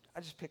just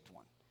picked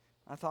one.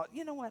 I thought,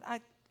 you know what?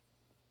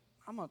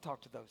 I'm going to talk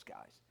to those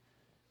guys.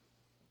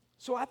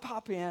 So I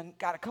pop in,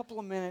 got a couple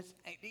of minutes,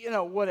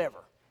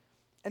 whatever.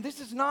 And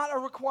this is not a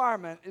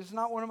requirement. It's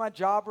not one of my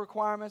job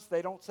requirements.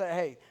 They don't say,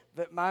 hey,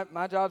 that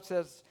my job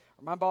says,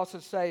 or my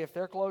bosses say, if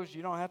they're closed,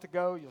 you don't have to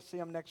go. You'll see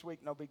them next week.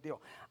 No big deal.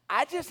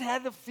 I just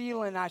had the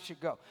feeling I should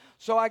go.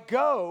 So I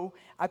go.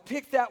 I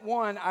pick that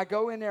one. I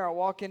go in there. I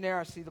walk in there.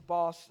 I see the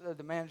boss,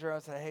 the manager. I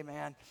say, hey,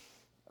 man,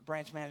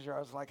 branch manager. I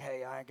was like,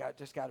 hey,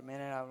 just got a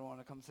minute. I want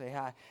to come say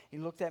hi. He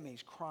looked at me.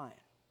 He's crying.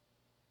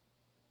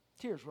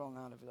 Tears rolling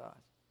out of his eyes.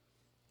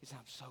 He said,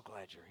 I'm so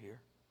glad you're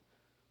here.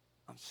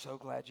 I'm so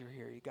glad you're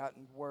here. He got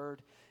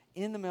word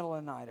in the middle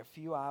of the night, a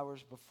few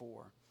hours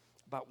before,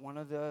 about one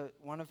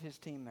of his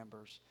team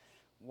members'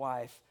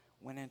 wife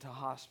went into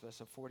hospice,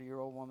 a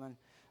 40-year-old woman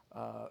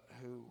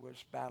who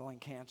was battling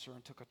cancer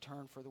and took a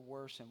turn for the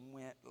worse and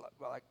went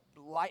like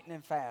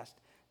lightning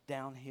fast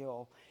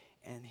downhill.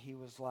 And he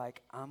was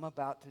like, I'm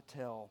about to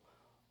tell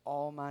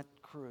all my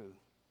crew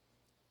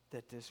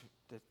that this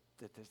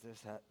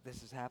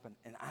has happened,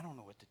 and I don't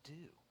know what to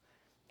do.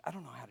 I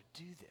don't know how to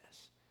do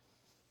this.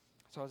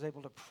 So I was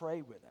able to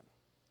pray with him.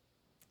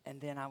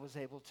 And then I was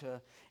able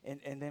to,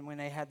 and then when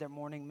they had their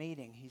morning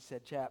meeting, he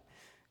said, Chap,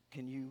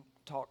 can you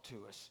talk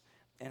to us?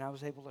 And I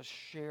was able to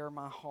share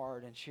my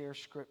heart and share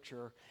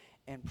scripture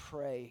and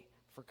pray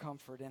for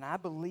comfort. And I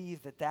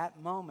believe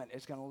that moment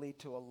is going to lead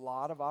to a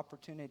lot of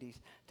opportunities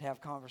to have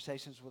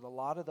conversations with a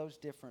lot of those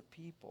different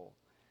people,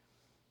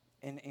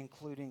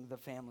 including the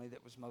family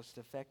that was most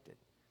affected.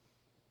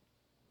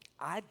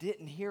 I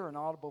didn't hear an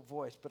audible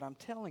voice, but I'm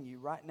telling you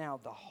right now,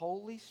 the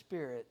Holy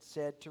Spirit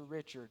said to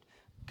Richard,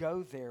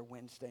 go there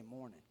Wednesday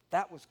morning.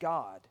 That was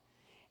God,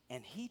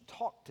 and he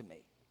talked to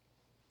me,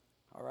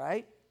 all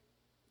right?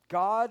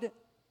 God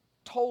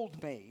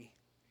told me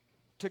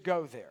to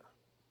go there.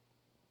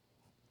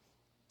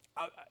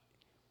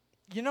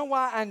 You know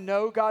why I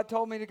know God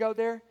told me to go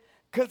there?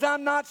 Because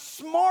I'm not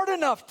smart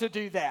enough to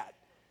do that.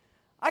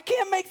 I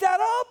can't make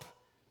that up.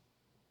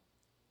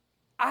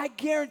 I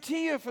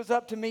guarantee you if it was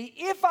up to me,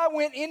 if I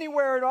went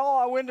anywhere at all,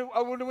 I would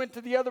have went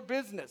to the other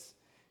business.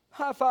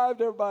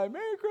 High-fived everybody.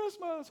 Merry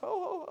Christmas. Ho,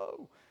 ho,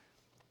 ho.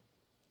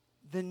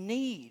 The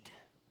need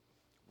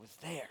was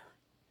there.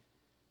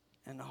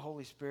 And the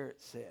Holy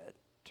Spirit said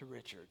to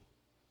Richard,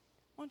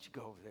 why don't you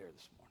go over there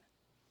this morning?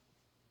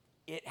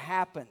 It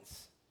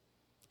happens.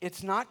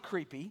 It's not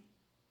creepy.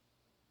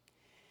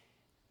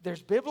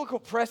 There's biblical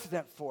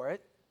precedent for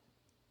it.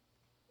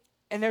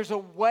 And there's a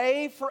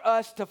way for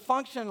us to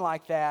function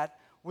like that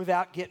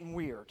without getting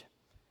weird.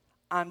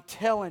 I'm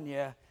telling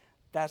you,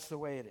 that's the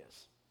way it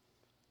is.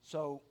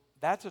 So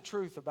that's a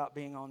truth about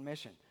being on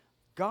mission.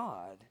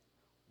 God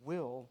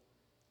will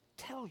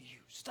tell you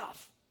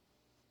stuff.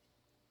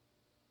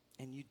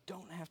 And you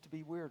don't have to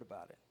be weird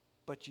about it.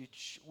 But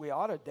we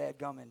ought to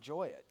dadgum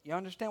enjoy it. You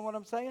understand what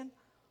I'm saying?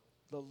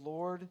 The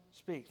Lord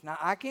speaks. Now,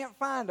 I can't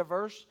find a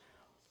verse,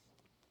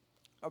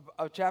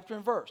 a chapter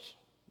and verse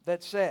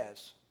that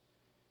says,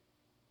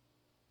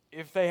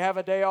 if they have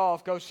a day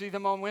off, go see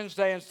them on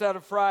Wednesday instead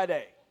of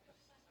Friday.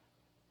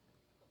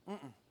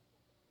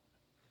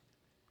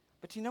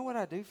 But you know what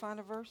I do find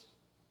a verse?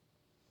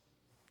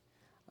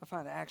 I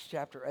find Acts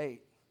chapter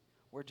 8,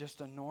 where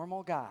just a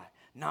normal guy,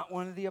 not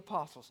one of the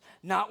apostles,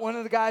 not one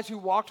of the guys who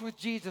walked with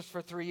Jesus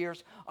for 3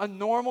 years, a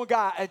normal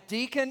guy, a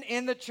deacon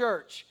in the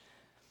church,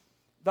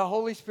 the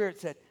Holy Spirit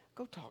said,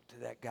 go talk to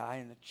that guy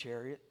in the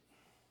chariot.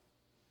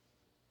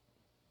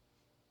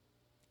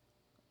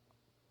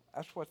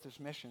 That's what this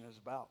mission is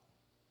about.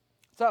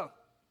 So,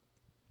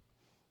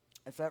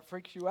 if that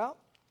freaks you out,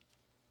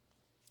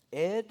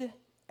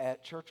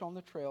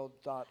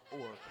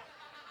 ed@churchonthetrail.org.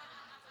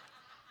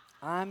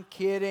 I'm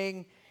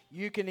kidding.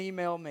 You can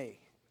email me.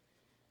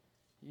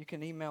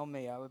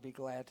 I would be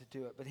glad to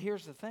do it. But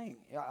here's the thing.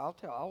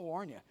 I'll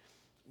warn you.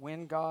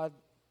 When God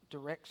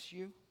directs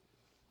you,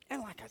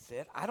 and like I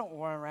said, I don't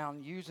run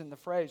around using the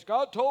phrase,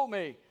 God told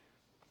me.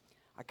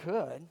 I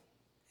could,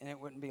 and it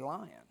wouldn't be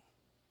lying.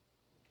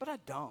 But I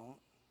don't.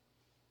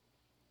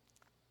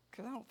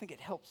 Because I don't think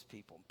it helps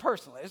people.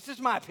 Personally, it's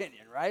just my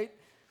opinion, right?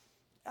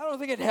 I don't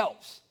think it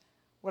helps.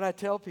 What I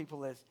tell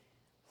people is,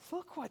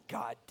 look what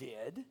God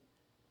did.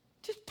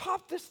 Just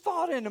popped this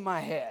thought into my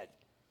head.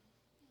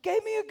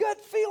 Gave me a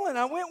gut feeling.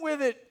 I went with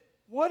it.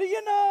 What do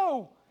you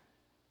know?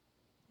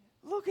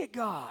 Look at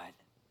God.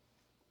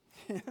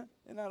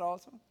 Isn't that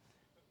awesome?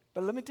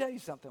 But let me tell you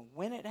something.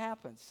 When it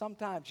happens,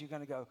 sometimes you're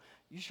going to go,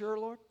 you sure,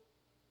 Lord?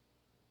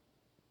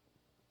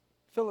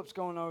 Philip's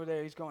going over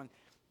there. He's going,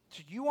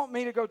 so you want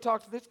me to go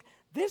talk to this?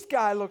 This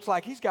guy looks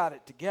like he's got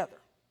it together.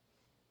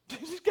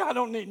 This guy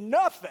don't need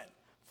nothing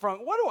from,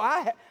 what do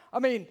I have? I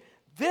mean,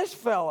 this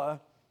fella,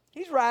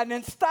 he's riding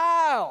in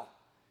style.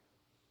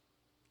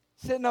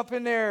 Sitting up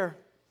in there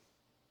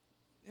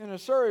in a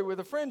Surrey with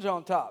a fringe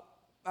on top.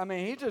 I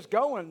mean, he's just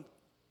going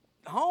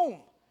home.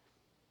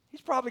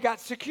 He's probably got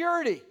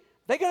security.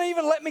 They going to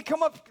even let me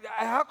come up?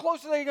 How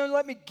close are they going to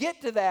let me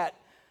get to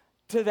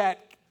that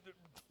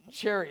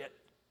chariot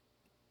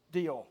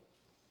deal?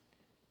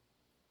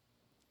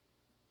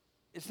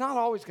 It's not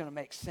always going to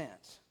make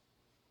sense.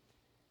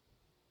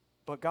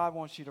 But God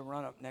wants you to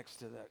run up next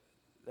to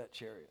that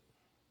chariot.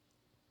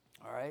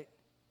 All right?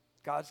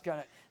 God's going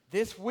to,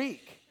 this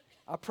week,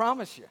 I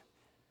promise you,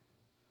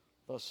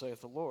 thus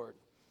saith the Lord,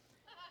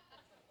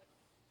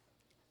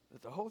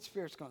 that the Holy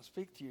Spirit's going to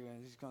speak to you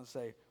and he's going to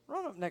say,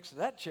 run up next to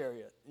that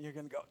chariot. And you're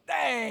going to go,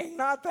 dang,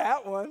 not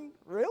that one.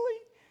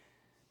 Really?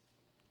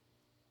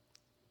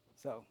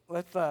 So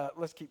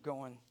let's keep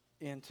going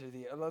into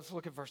let's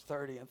look at verse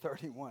 30 and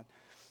 31.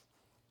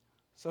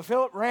 So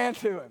Philip ran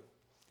to him.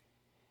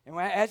 And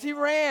as he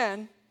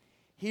ran,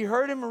 he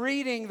heard him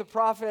reading the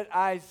prophet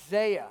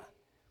Isaiah.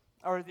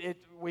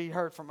 We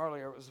heard from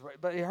earlier,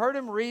 but he heard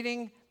him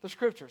reading the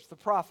scriptures, the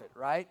prophet,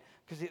 right?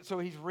 So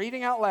he's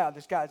reading out loud.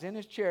 This guy's in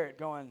his chariot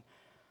going,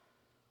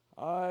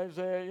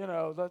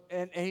 Isaiah,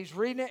 and he's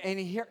reading it, and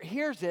he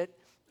hears it,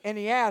 and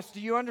he asks,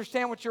 do you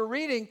understand what you're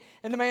reading?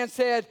 And the man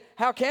said,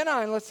 how can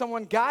I unless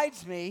someone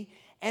guides me?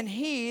 And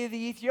he,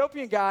 the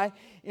Ethiopian guy,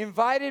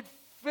 invited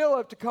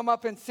Philip to come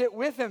up and sit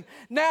with him.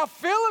 Now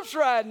Philip's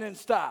riding in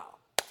style.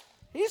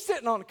 He's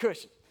sitting on a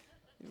cushion.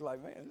 He's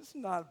like, man, this is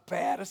not a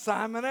bad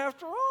assignment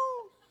after all.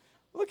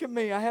 Look at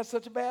me. I have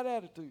such a bad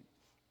attitude.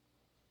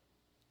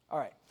 All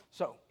right,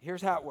 so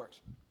here's how it works.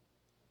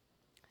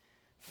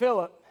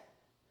 Philip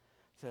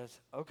says,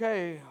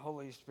 okay,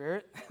 Holy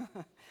Spirit,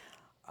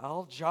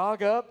 I'll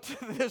jog up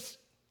to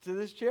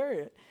this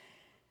chariot.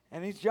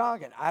 And he's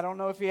jogging. I don't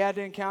know if he had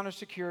to encounter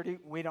security.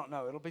 We don't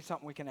know. It'll be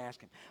something we can ask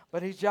him.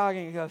 But he's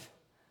jogging. He goes,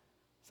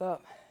 what's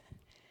up?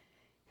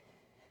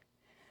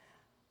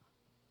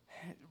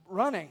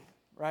 Running,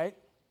 right?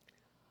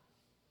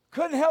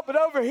 Couldn't help but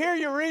overhear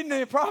you reading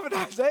the prophet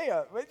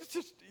Isaiah. It's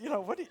just,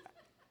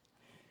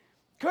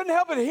 couldn't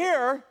help but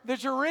hear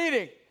that you're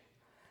reading.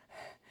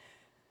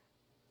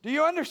 Do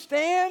you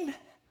understand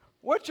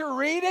what you're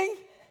reading?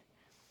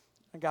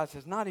 And God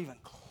says, not even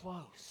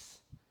close.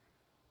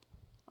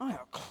 I don't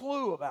have a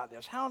clue about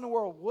this. How in the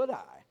world would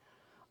I?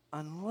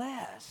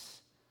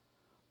 Unless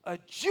a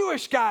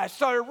Jewish guy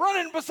started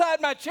running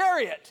beside my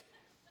chariot.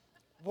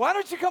 Why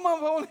don't you come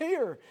up on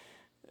here?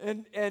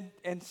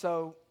 And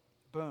so,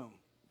 boom,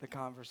 the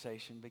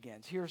conversation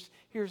begins. Here's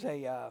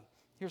a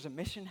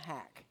mission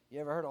hack. You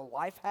ever heard of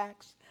life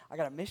hacks? I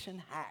got a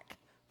mission hack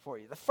for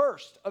you. The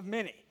first of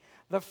many.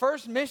 The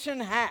first mission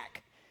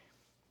hack.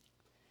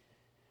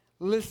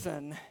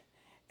 Listen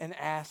and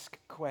ask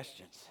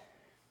questions.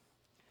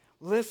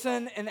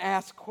 Listen and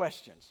ask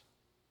questions.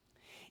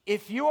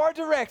 If you are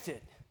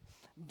directed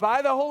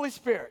by the Holy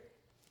Spirit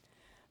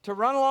to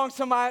run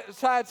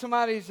alongside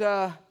somebody's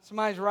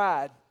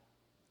ride,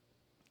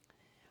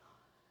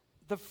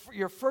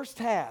 your first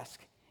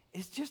task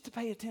is just to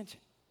pay attention,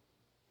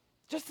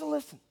 just to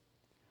listen.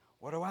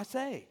 What do I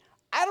say?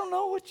 I don't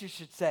know what you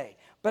should say,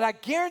 but I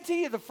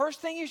guarantee you the first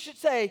thing you should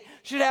say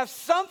should have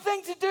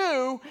something to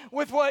do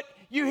with what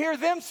you hear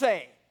them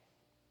saying.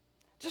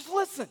 Just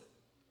listen.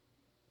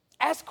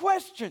 Ask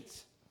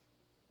questions.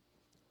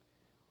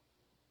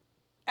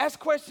 Ask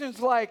questions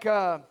like,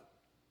 how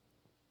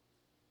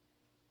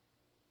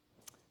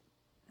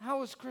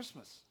was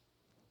Christmas?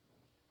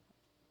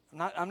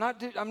 I'm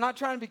not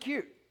trying to be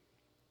cute.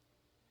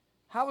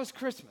 How was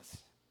Christmas?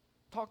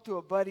 Talk to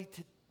a buddy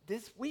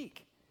this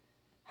week.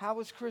 How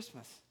was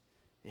Christmas?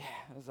 Yeah,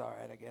 it was all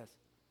right, I guess.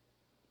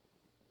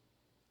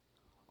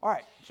 All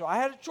right, so I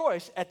had a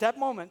choice at that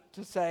moment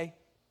to say,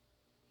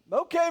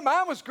 okay,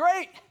 mine was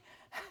great.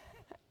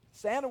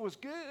 Santa was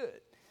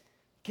good.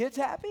 Kids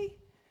happy?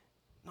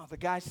 No, the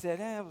guy said,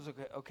 it was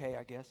okay,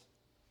 I guess.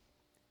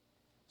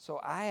 So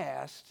I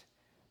asked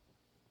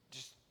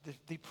just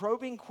the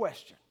probing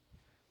question,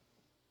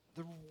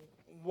 the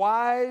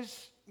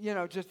wise,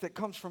 just that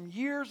comes from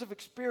years of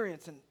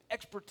experience and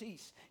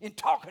expertise in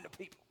talking to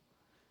people.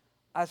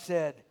 I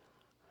said,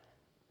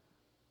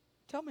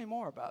 tell me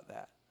more about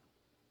that.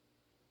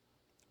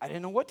 I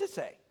didn't know what to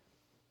say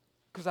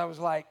because I was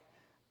like,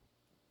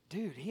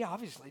 dude, he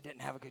obviously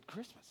didn't have a good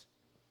Christmas.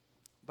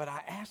 But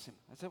I asked him,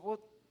 I said, well,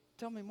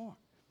 tell me more.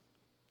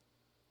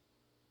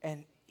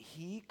 And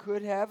he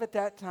could have at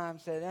that time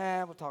said,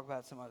 we'll talk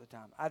about it some other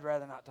time. I'd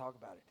rather not talk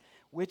about it.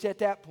 Which at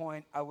that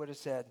point, I would have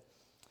said,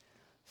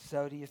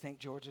 so do you think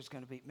Georgia's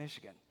going to beat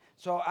Michigan?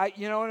 So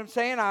you know what I'm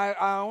saying?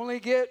 I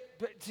only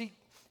see,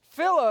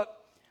 Philip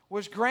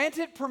was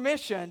granted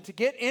permission to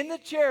get in the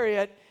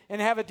chariot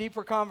and have a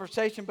deeper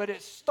conversation, but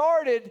it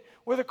started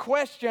with a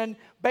question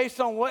based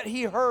on what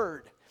he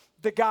heard.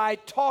 The guy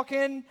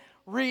talking,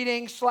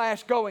 reading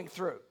 / going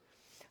through.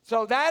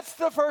 So that's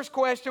the first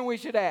question we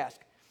should ask.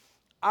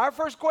 Our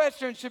first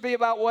question should be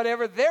about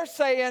whatever they're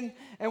saying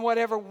and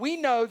whatever we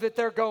know that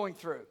they're going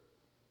through.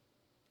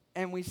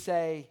 And we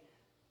say,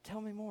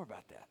 tell me more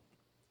about that.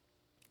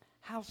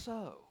 How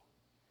so?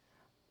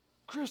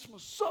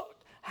 Christmas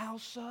sucked. How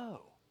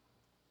so?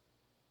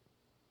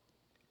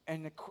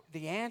 And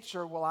the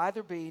answer will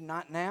either be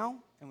not now,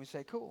 and we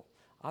say, cool,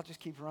 I'll just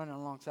keep running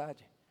alongside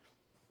you.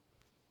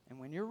 And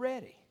when you're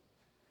ready,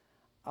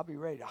 I'll be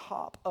ready to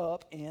hop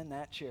up in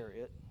that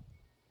chariot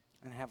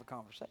and have a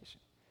conversation.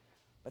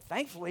 But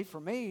thankfully for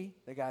me,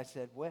 the guy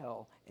said,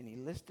 well, and he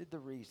listed the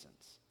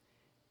reasons.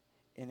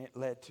 And it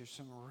led to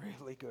some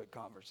really good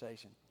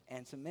conversation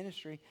and some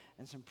ministry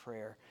and some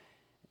prayer.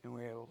 And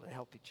we were able to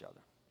help each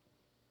other.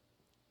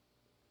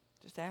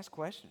 Just ask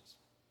questions.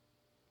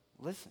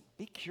 Listen.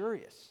 Be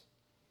curious.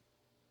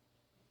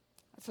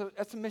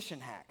 That's a mission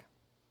hack.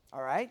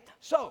 All right?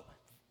 So,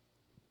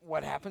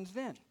 what happens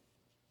then?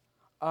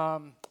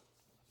 Now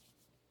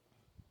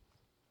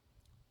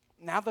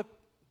the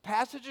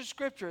passage of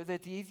Scripture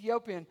that the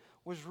Ethiopian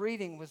was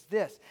reading was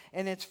this.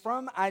 And it's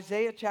from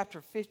Isaiah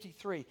chapter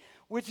 53,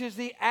 which is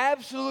the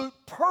absolute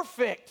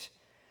perfect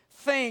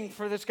thing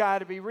for this guy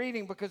to be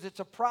reading because it's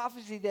a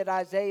prophecy that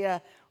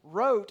Isaiah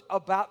wrote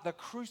about the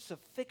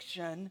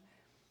crucifixion,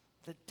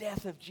 the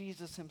death of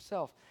Jesus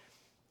himself.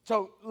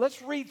 So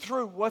let's read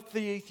through what the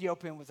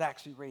Ethiopian was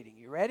actually reading.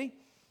 You ready?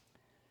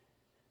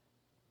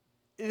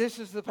 This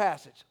is the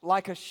passage.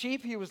 Like a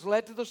sheep he was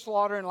led to the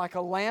slaughter, and like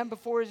a lamb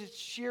before his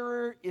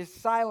shearer is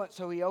silent,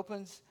 so he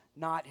opens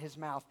not his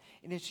mouth.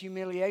 In his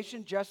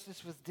humiliation,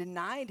 justice was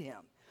denied him.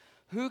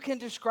 Who can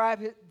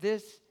describe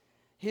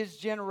his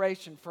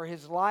generation? For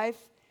his life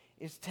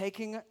is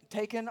taken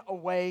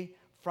away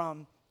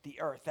from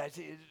the earth. That's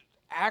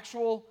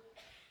actual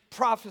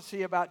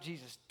prophecy about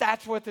Jesus.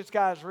 That's what this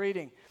guy's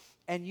reading.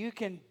 And you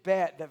can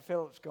bet that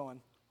Philip's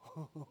going,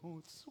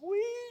 oh,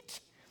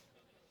 sweet.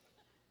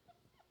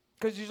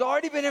 Because he's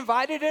already been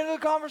invited into the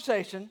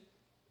conversation.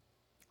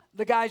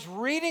 The guy's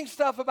reading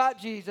stuff about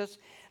Jesus,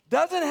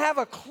 doesn't have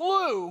a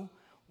clue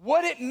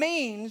what it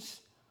means.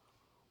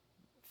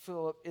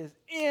 Philip is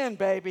in,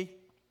 baby.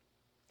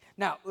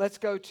 Now, let's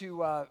go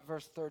to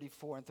verse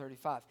 34 and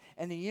 35.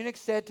 And the eunuch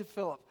said to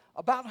Philip,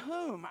 about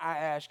whom, I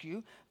ask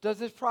you, does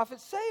this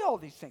prophet say all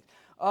these things?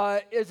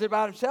 Is it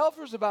about himself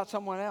or is it about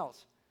someone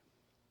else?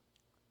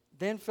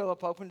 Then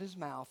Philip opened his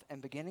mouth,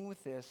 and beginning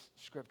with this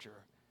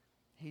scripture,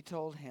 he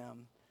told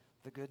him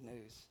the good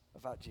news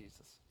about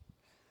Jesus.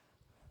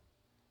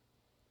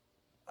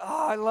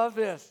 Oh, I love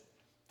this.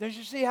 Don't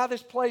you see how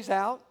this plays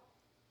out?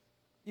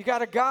 You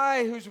got a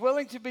guy who's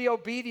willing to be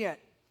obedient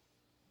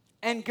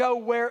and go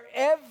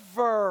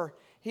wherever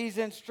he's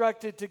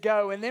instructed to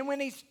go. And then when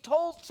he's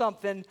told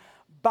something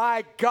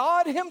by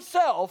God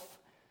himself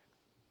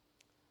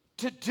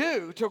to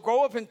do, to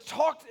go up and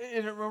talk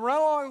and run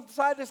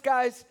alongside this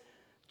guy's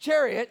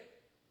chariot,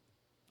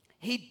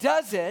 he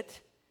does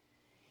it.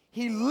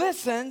 He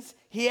listens.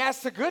 He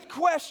asks a good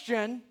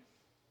question.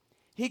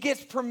 He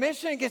gets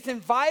permission, gets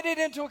invited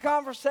into a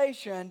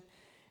conversation,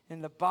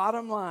 and the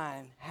bottom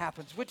line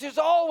happens, which is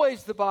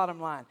always the bottom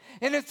line,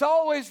 and it's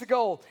always the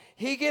goal.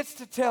 He gets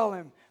to tell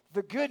him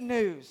the good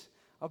news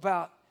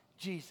about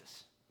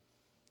Jesus.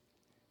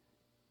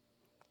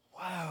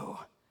 Whoa,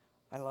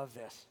 I love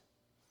this.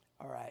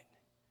 All right.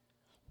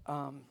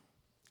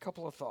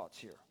 Couple of thoughts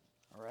here,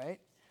 all right?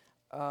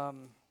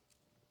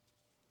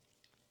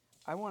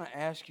 I want to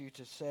ask you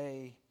to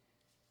say,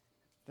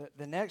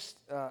 the next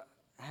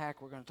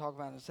hack we're going to talk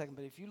about in a second,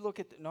 but if you look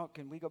at,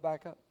 can we go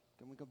back up?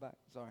 Can we go back?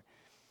 Sorry.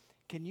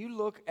 Can you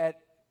look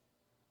at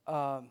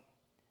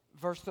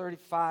verse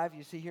 35,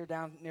 you see here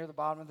down near the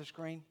bottom of the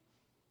screen?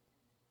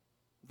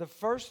 The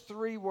first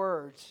three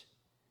words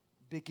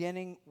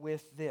beginning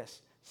with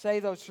this. Say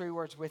those three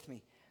words with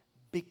me.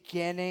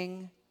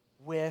 Beginning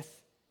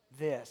with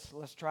this.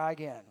 Let's try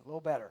again. A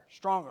little better,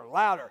 stronger,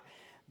 louder.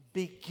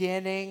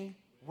 Beginning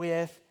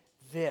with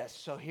this.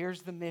 So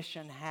here's the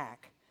mission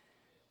hack.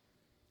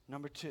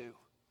 Number 2,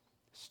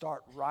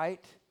 start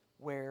right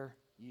where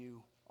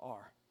you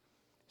are.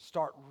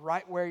 Start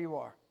right where you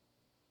are.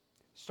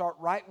 Start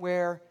right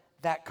where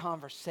that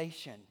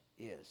conversation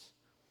is.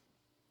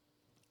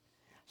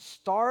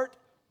 Start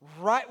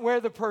right where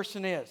the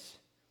person is.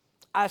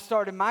 I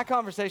started my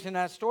conversation,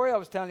 that story I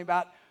was telling you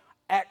about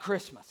at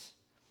Christmas,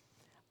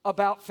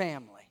 about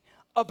family,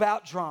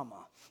 about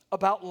drama,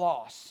 about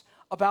loss,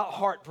 about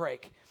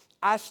heartbreak.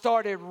 I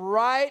started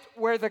right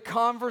where the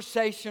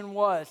conversation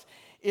was.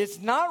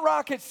 It's not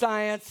rocket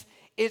science.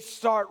 It's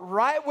start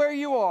right where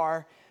you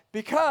are,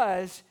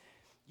 because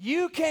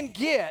you can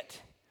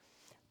get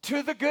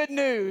to the good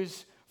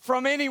news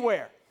from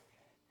anywhere.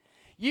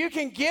 You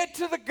can get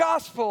to the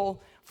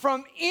gospel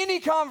from any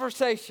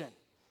conversation.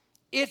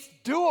 It's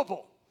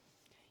doable.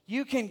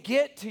 You can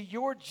get to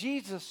your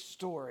Jesus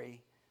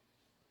story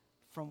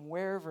from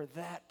wherever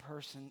that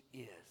person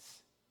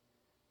is.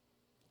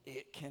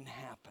 It can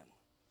happen.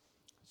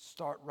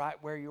 Start right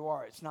where you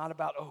are. It's not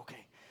about,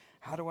 okay,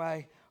 how do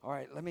I, all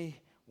right,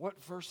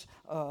 what verse,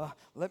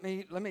 let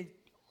me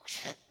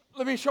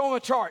show them a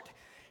chart.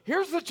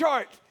 Here's the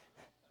chart.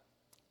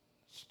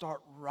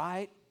 Start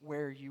right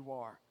where you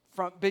are.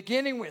 From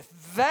beginning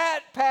with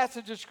that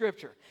passage of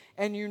Scripture.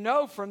 And you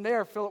know from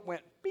there, Philip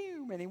went,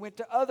 boom, and he went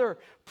to other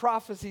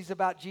prophecies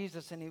about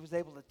Jesus, and he was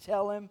able to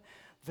tell him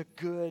the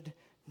good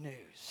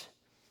news.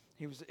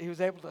 He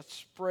was able to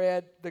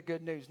spread the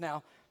good news.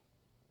 Now,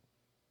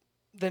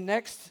 the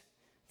next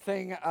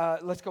thing,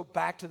 let's go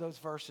back to those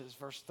verses,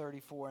 verse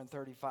 34 and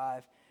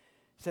 35.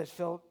 It says,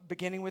 Philip,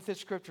 beginning with this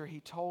scripture,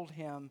 he told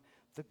him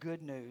the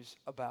good news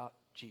about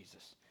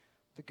Jesus.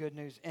 The good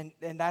news. And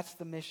that's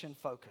the mission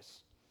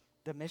focus.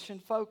 The mission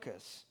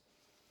focus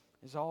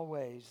is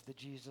always the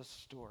Jesus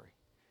story.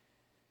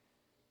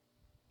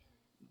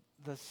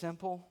 The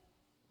simple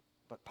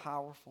but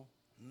powerful,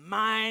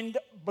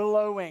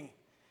 mind-blowing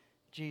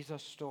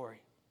Jesus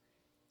story.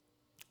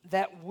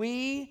 That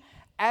we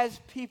as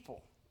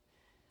people,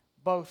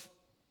 both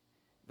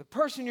the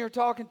person you're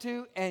talking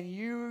to and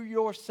you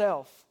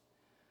yourself,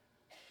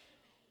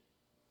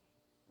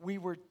 we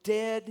were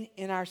dead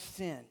in our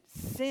sin.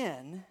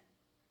 Sin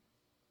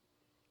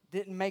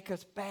didn't make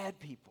us bad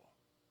people.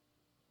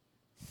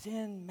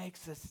 Sin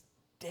makes us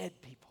dead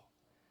people.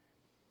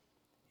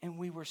 And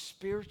we were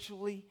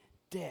spiritually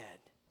dead,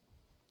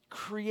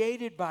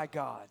 created by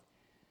God,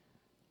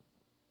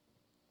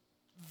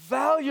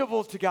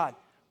 valuable to God,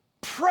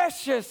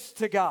 precious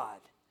to God,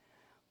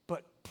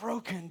 but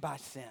broken by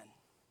sin.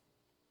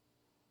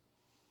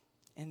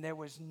 And there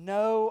was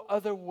no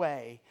other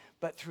way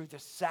but through the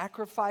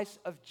sacrifice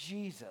of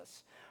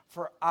Jesus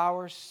for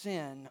our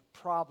sin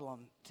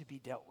problem to be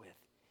dealt with.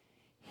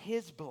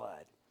 His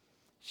blood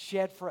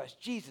shed for us.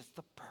 Jesus,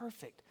 the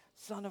perfect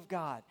Son of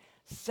God,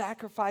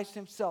 sacrificed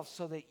himself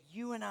so that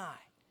you and I,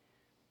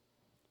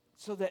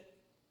 so that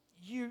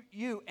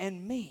you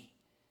and me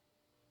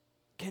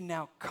can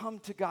now come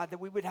to God, that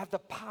we would have the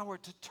power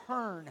to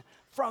turn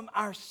from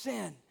our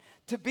sin,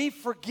 to be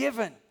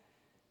forgiven,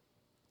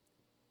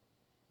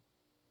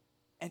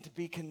 and to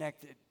be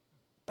connected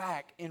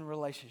back in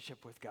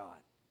relationship with God.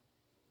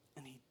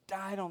 And he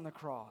died on the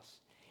cross,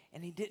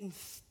 and he didn't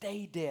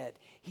stay dead.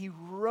 He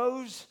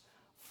rose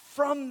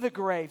from the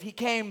grave. He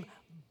came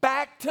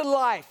back to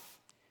life.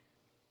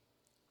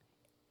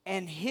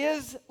 And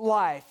his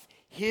life,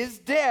 his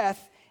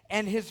death,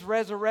 and his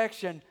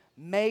resurrection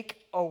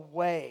make a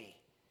way.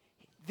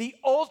 The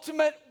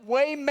ultimate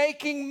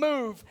way-making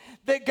move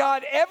that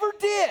God ever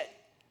did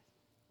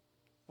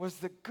was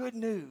the good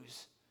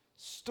news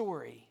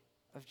story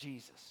of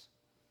Jesus.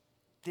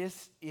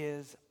 This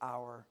is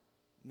our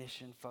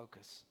mission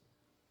focus.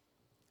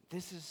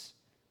 This is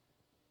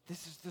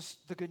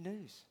the good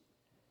news.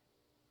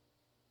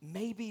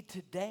 Maybe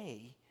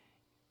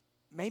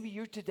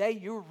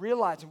you're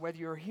realizing, whether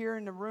you're here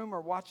in the room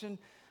or watching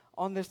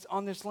on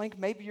this link,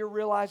 maybe you're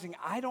realizing,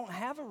 I don't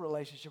have a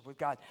relationship with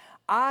God.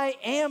 I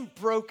am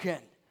broken.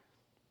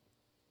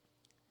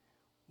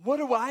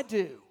 What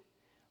do?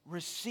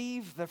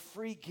 Receive the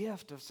free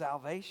gift of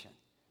salvation.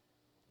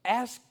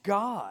 Ask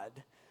God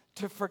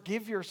to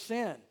forgive your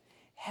sin.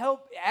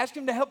 Ask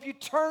him to help you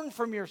turn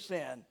from your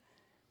sin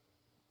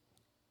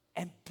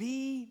and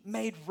be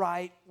made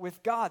right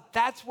with God.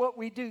 That's what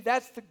we do.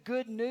 That's the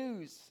good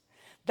news.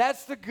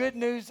 That's the good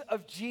news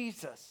of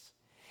Jesus.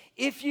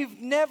 If you've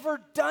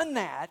never done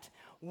that,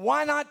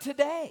 why not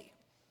today?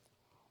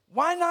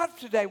 Why not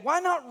today? Why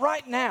not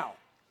right now?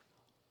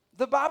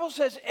 The Bible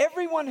says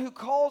everyone who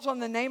calls on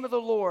the name of the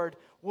Lord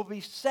will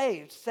be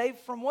saved. Saved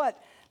from what?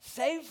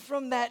 Saved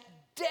from that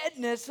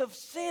deadness of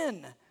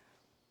sin.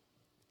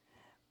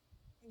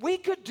 You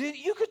could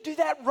do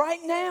that right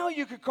now.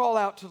 You could call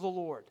out to the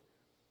Lord.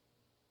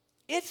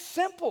 It's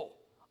simple.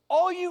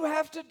 All you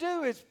have to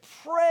do is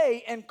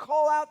pray and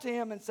call out to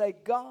him and say,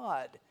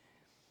 God,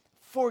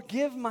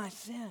 forgive my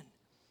sin.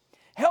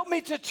 Help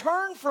me to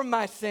turn from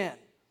my sin.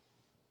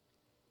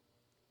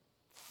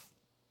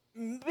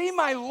 Be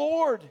my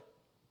Lord.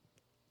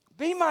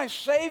 Be my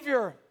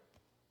Savior.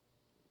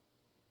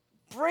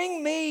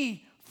 Bring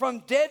me from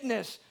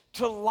deadness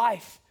to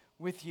life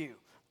with you.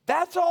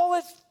 That's all.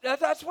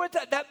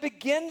 That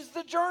begins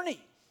the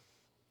journey.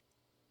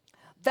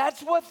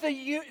 That's what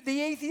the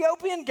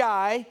Ethiopian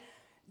guy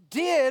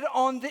did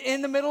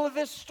in the middle of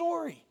this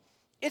story.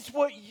 It's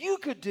what you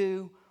could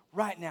do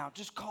right now.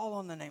 Just call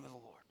on the name of the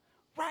Lord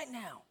right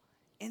now,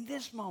 in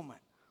this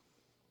moment,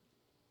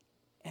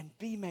 and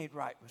be made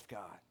right with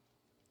God.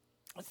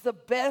 It's the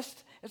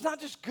best. It's not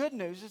just good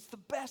news. It's the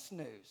best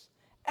news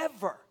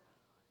ever.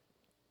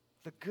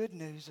 The good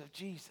news of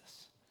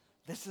Jesus.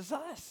 This is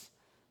us.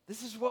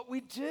 This is what we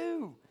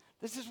do.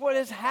 This is what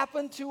has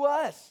happened to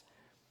us.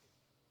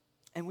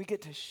 And we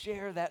get to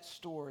share that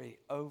story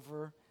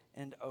over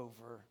and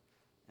over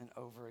and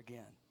over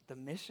again. The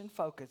mission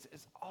focus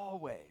is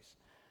always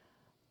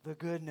the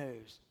good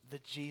news, the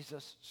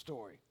Jesus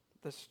story,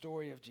 the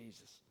story of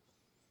Jesus.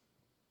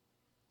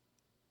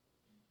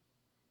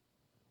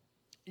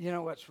 You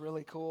know what's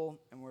really cool,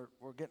 and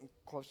we're getting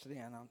close to the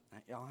end.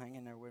 Y'all hang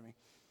in there with me.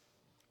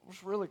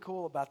 What's really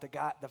cool about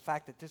the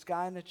fact that this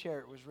guy in the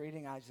chair was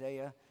reading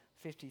Isaiah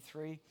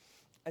 53,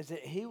 is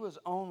that he was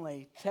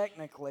only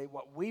technically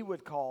what we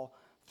would call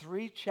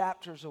 3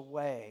 chapters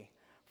away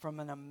from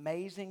an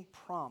amazing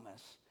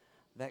promise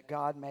that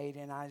God made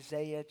in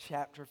Isaiah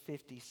chapter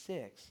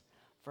 56,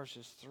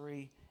 verses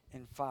 3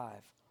 and 5.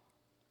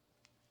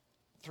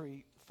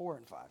 3, 4,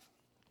 and 5.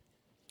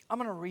 I'm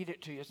going to read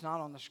it to you. It's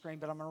not on the screen,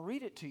 but I'm going to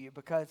read it to you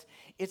because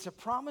it's a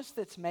promise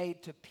that's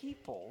made to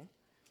people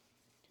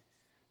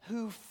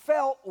who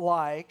felt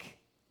like,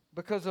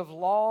 because of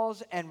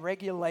laws and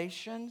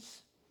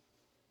regulations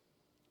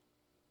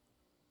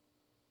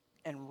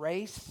and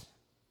race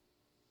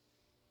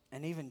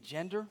and even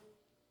gender,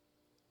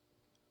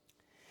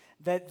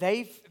 that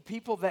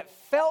people that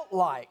felt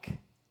like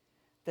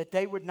that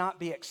they would not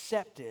be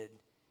accepted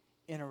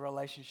in a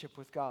relationship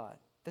with God,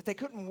 that they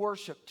couldn't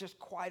worship just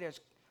quite as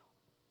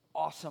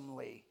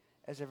awesomely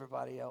as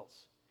everybody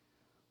else.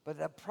 But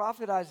the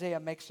prophet Isaiah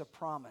makes a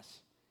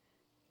promise.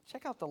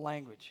 Check out the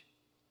language.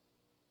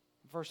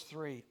 Verse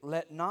 3,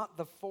 let not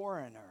the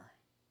foreigner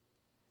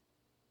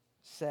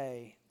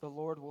say, the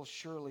Lord will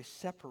surely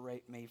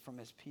separate me from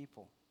his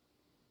people.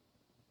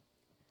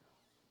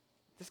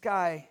 This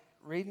guy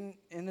reading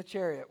in the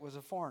chariot was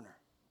a foreigner.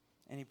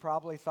 And he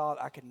probably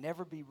thought, I could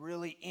never be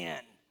really in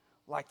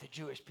like the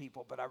Jewish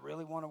people, but I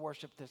really want to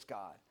worship this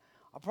God.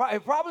 He'll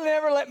probably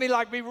never let me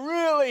be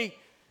really,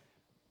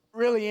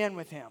 really in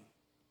with him.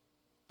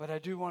 But I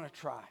do want to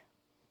try.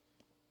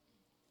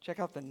 Check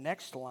out the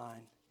next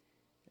line.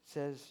 It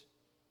says,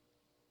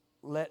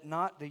 let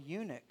not the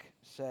eunuch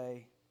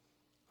say,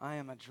 I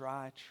am a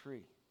dry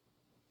tree.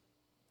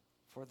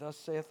 For thus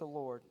saith the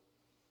Lord,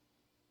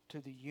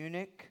 to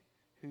eunuchs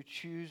who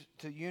choose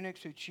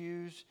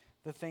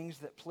the things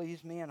that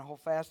please me and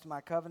hold fast to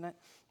my covenant,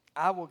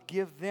 I will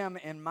give them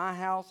in my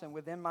house and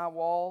within my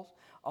walls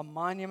a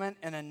monument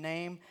and a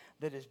name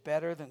that is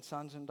better than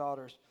sons and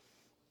daughters.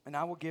 And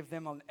I will give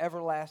them an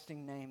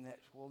everlasting name that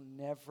will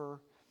never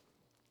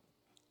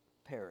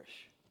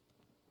perish.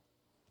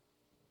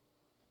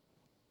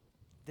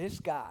 This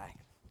guy,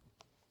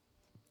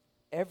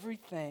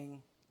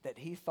 everything that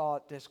he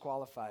thought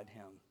disqualified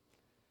him,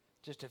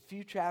 just a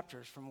few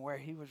chapters from where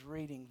he was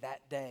reading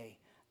that day,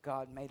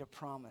 God made a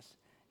promise.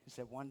 He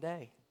said, one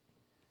day,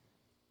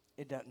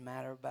 it doesn't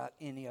matter about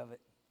any of it,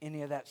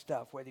 any of that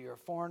stuff, whether you're a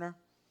foreigner,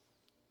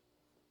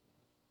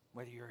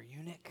 whether you're a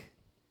eunuch,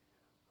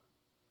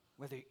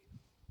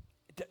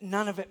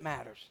 none of it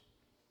matters,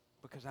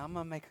 because I'm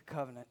going to make a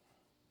covenant.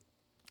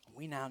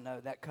 We now know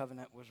that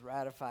covenant was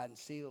ratified and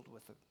sealed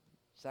with the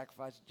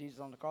sacrifice of Jesus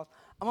on the cross.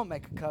 I'm going to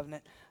make a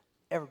covenant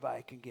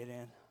everybody can get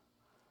in.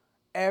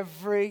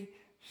 Every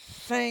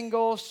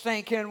single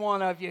stinking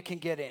one of you can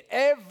get in.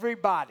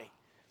 Everybody.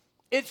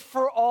 It's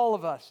for all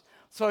of us.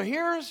 So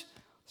here's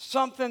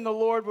something the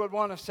Lord would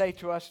want to say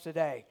to us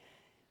today.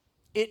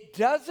 It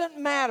doesn't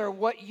matter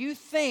what you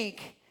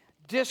think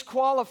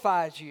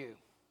disqualifies you.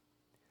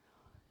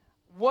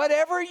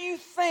 Whatever you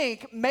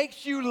think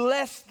makes you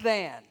less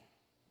than.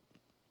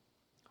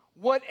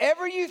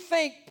 Whatever you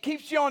think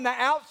keeps you on the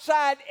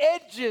outside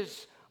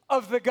edges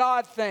of the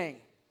God thing.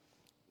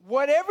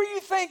 Whatever you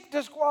think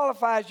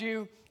disqualifies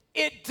you,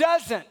 it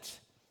doesn't.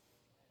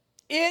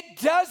 It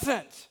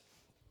doesn't.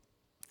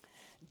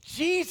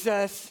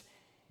 Jesus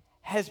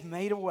has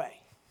made a way,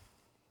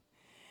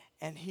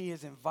 and he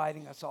is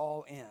inviting us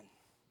all in.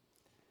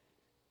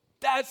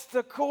 That's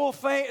the cool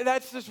thing.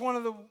 That's just one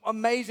of the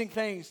amazing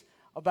things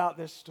about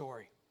this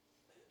story.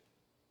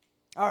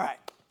 All right,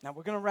 now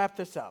we're going to wrap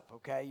this up,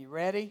 okay? You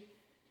ready?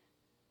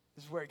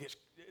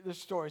 This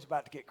story's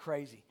about to get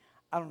crazy.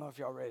 I don't know if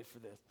y'all ready for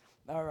this.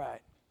 All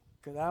right,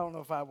 because I don't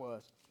know if I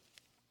was.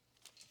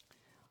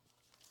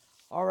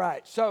 All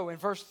right, so in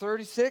verse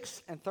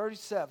 36 and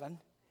 37,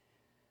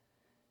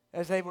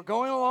 as they were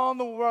going along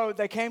the road,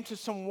 they came to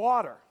some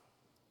water,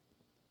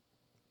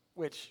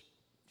 which,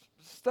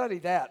 study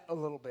that a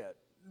little bit.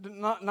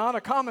 Not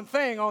a common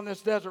thing on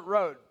this desert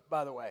road,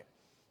 by the way.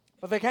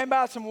 But they came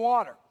by some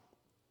water.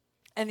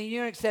 And the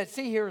eunuch said,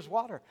 see, here is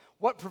water.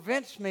 What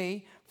prevents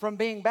me from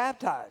being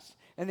baptized?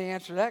 And the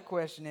answer to that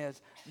question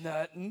is,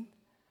 nothing.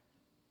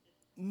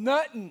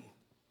 Nothing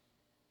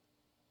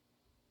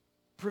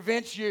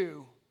prevents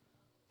you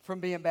from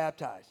being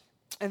baptized.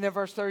 And then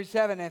verse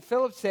 37, and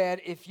Philip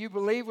said, if you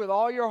believe with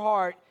all your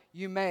heart,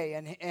 you may.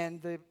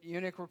 And the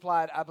eunuch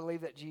replied, I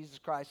believe that Jesus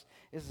Christ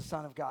is the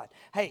Son of God.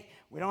 Hey,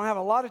 we don't have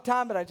a lot of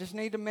time, but I just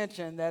need to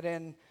mention that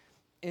in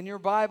your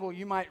Bible,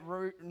 you might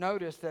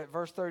notice that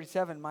verse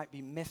 37 might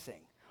be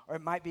missing, or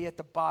it might be at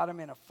the bottom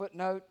in a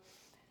footnote.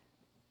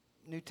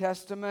 New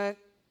Testament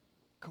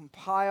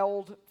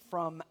compiled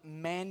from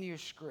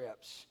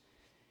manuscripts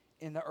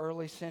in the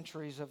early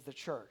centuries of the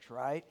church,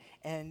 right?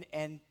 And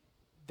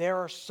there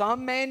are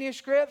some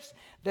manuscripts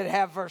that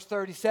have verse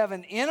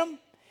 37 in them,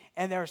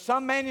 and there are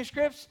some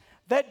manuscripts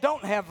that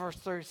don't have verse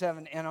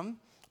 37 in them.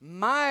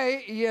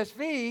 My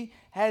ESV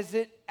has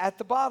it at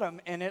the bottom,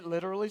 and it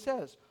literally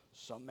says,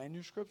 some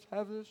manuscripts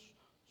have this,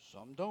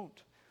 some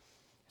don't.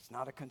 It's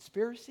not a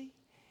conspiracy.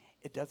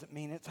 It doesn't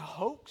mean it's a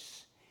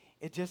hoax.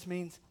 It just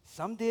means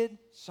some did,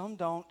 some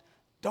don't.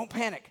 Don't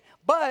panic.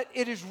 But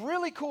it is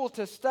really cool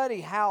to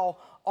study how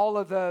all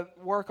of the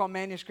work on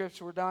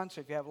manuscripts were done.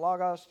 So if you have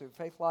Logos through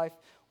Faith Life,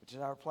 which is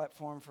our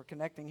platform for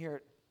connecting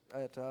here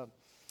at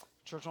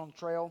Church on the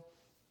Trail.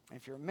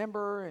 If you're a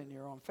member and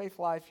you're on Faith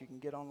Life, you can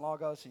get on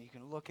Logos and you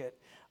can look at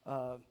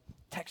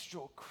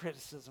textual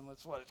criticism.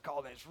 That's what it's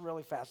called, and it's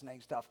really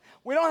fascinating stuff.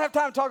 We don't have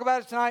time to talk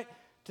about it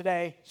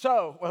today.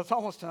 So, well, it's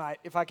almost tonight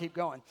if I keep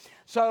going.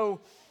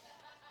 So,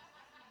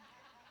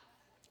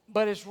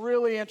 but it's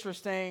really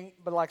interesting.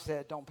 But like I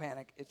said, don't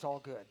panic. It's all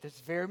good. This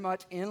is very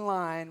much in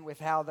line with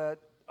how the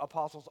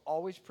apostles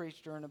always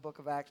preached during the book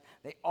of Acts.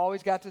 They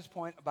always got to this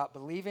point about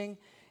believing,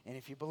 and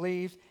if you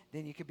believe,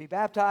 then you could be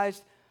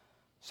baptized.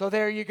 So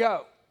there you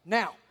go.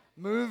 Now,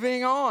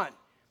 moving on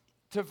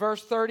to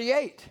verse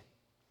 38.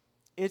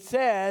 It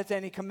says,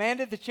 and he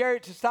commanded the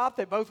chariot to stop.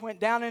 They both went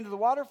down into the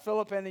water,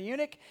 Philip and the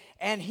eunuch,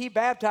 and he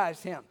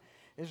baptized him.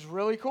 It's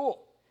really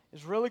cool.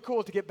 It's really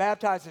cool to get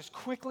baptized as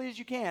quickly as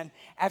you can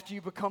after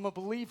you become a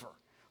believer.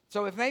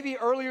 So if maybe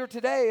earlier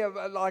today,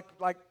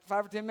 like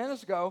 5 or 10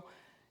 minutes ago,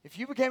 if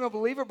you became a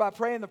believer by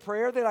praying the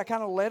prayer that I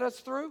kind of led us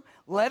through,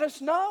 let us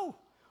know.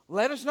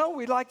 Let us know.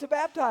 We'd like to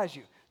baptize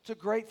you. It's a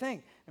great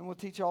thing. And we'll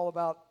teach you all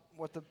about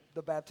what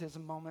the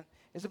baptism moment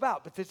is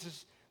about. But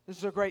this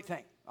is a great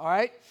thing. All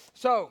right?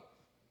 So,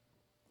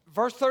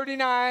 verse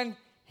 39,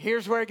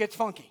 here's where it gets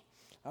funky.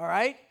 All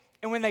right?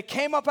 And when they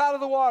came up out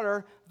of the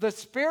water, the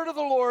Spirit of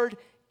the Lord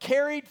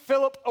carried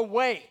Philip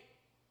away.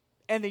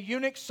 And the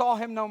eunuch saw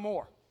him no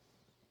more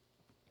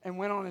and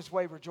went on his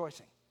way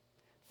rejoicing.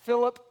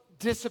 Philip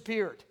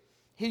disappeared.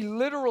 He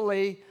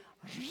literally,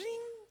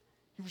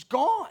 he was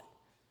gone.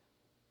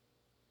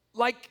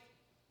 Like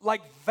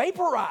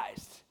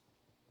vaporized.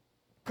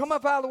 Come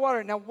up out of the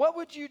water. Now, what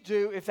would you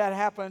do if that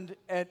happened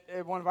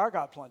at one of our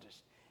God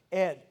plunges?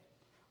 Ed,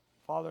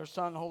 Father,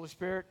 Son, Holy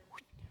Spirit,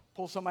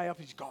 pull somebody up,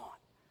 he's gone.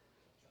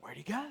 Where'd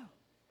he go?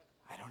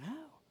 I don't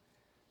know.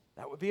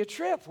 That would be a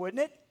trip,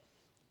 wouldn't it?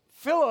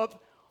 Philip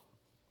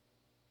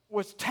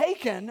was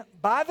taken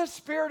by the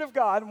Spirit of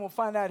God, and we'll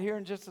find out here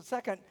in just a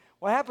second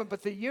what happened,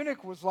 but the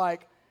eunuch was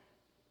like,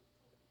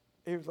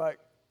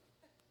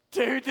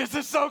 dude, this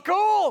is so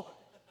cool.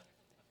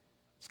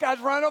 This guy's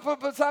running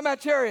up beside my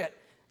chariot.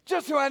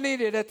 Just who I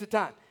needed at the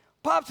time.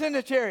 Pops in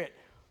the chariot.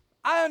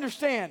 I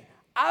understand.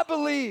 I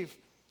believe.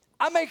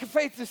 I make a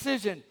faith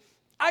decision.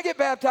 I get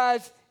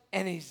baptized,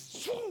 and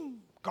he's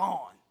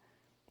gone.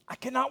 I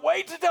cannot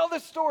wait to tell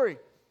this story.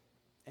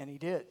 And he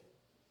did.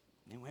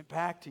 And he went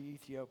back to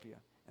Ethiopia.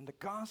 And the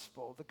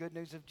gospel, the good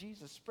news of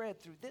Jesus, spread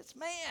through this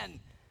man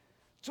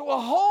to a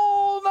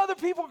whole other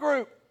people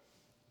group.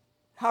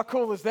 How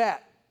cool is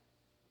that?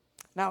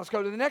 Now let's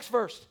go to the next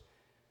verse.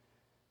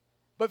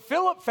 But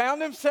Philip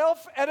found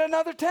himself at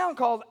another town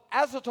called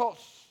Azotus.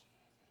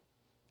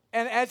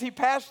 And as he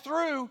passed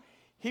through,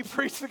 he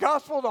preached the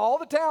gospel to all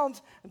the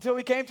towns until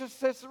he came to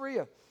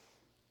Caesarea.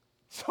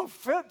 So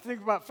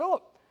think about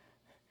Philip.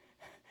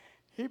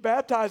 He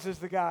baptizes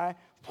the guy.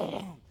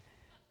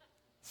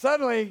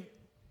 Suddenly,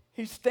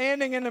 he's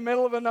standing in the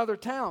middle of another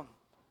town.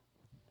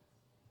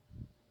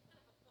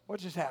 What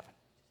just happened?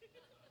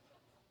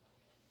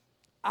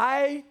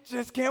 I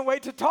just can't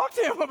wait to talk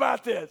to him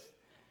about this.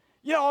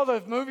 You know, all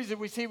the movies that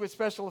we see with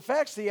special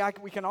effects,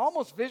 we can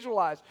almost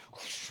visualize,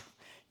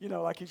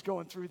 like he's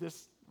going through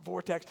this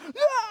vortex.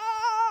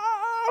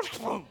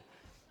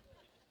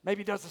 Maybe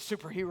he does a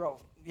superhero,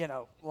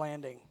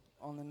 landing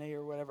on the knee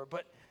or whatever.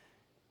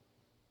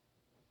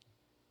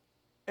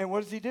 And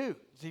what does he do?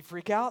 Does he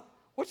freak out?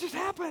 What just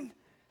happened?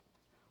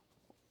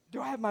 Do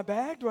I have my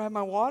bag? Do I have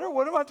my water?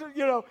 What am I doing?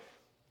 You know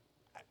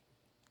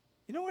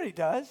what he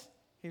does?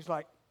 He's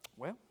like,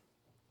 well,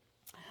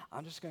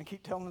 I'm just going to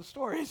keep telling the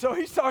story. So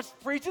he starts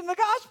preaching the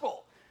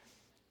gospel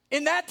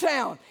in that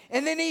town.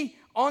 And then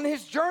on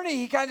his journey,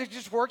 he kind of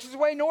just works his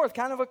way north,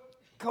 kind of a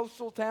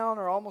coastal town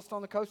or almost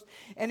on the coast.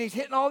 And he's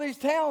hitting all these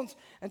towns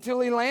until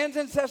he lands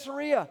in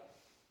Caesarea,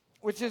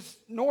 which is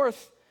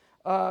north,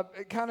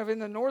 kind of in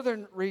the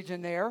northern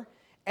region there.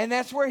 And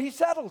that's where he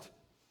settled.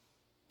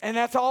 And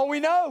that's all we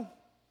know.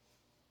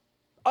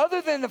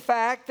 Other than the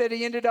fact that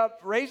he ended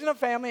up raising a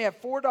family, had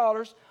 4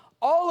 daughters,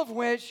 all of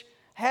which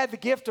had the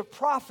gift of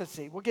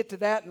prophecy. We'll get to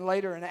that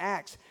later in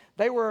Acts.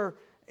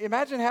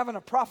 Imagine having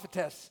a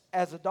prophetess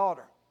as a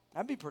daughter.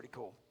 That'd be pretty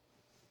cool.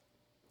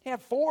 He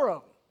had 4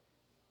 of them.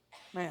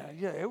 Man,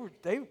 yeah,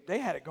 they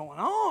had it going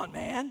on,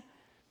 man.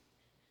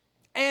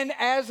 And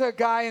as a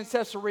guy in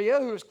Caesarea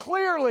who is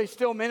clearly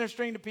still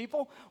ministering to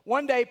people,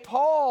 one day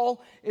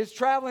Paul is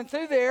traveling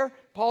through there,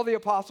 Paul the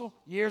apostle,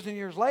 years and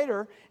years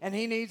later, and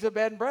he needs a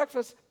bed and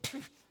breakfast.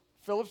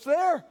 Philip's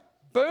there.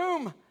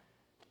 Boom.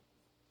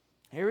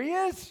 Here he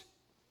is.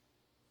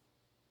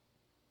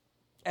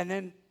 And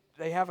then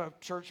they have a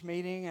church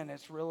meeting, and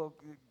it's real.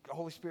 The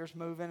Holy Spirit's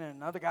moving, and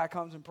another guy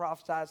comes and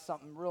prophesies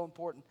something real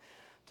important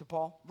to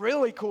Paul.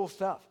 Really cool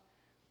stuff.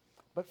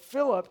 But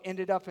Philip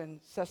ended up in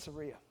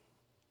Caesarea.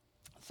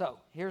 So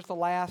here's the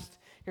last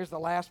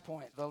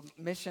point, the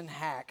mission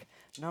hack.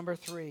 Number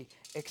 3,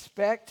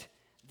 expect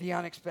the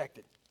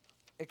unexpected.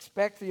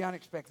 Expect the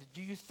unexpected.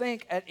 Do you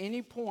think at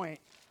any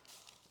point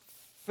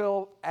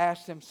Phil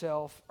asked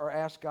himself or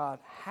asked God,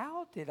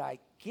 how did I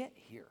get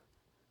here?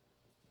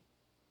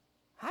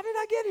 How did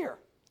I get here?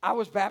 I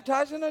was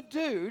baptizing a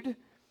dude,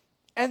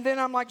 And then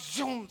I'm like,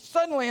 zoom,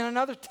 suddenly in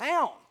another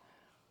town.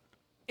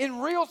 In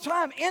real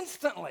time,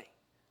 instantly.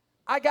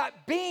 I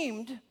got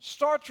beamed,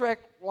 Star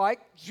Trek-like,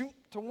 zoom,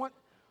 to one.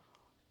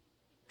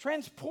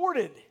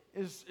 Transported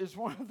is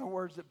one of the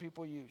words that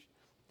people use.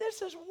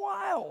 This is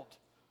wild.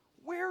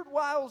 Weird,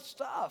 wild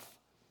stuff.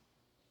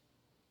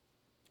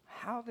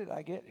 How did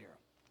I get here?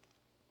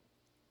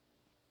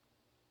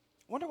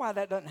 Wonder why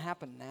that doesn't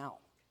happen now.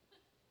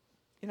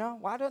 You know,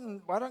 why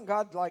doesn't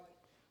God like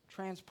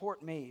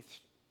transport me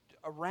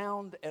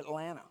around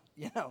Atlanta?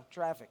 You know,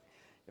 traffic.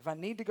 If I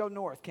need to go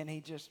north, can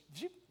he just,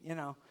 you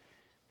know?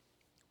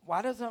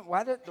 Why doesn't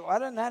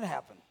that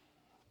happen?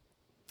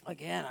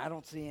 Again, I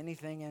don't see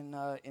anything in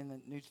the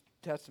New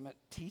Testament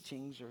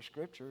teachings or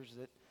scriptures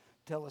that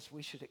tell us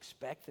we should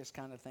expect this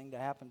kind of thing to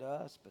happen to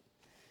us. But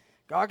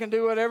God can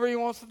do whatever he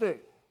wants to do.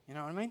 You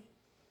know what I mean?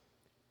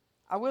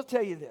 I will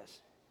tell you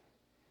this.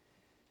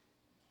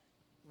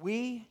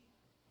 We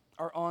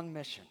are on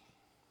mission.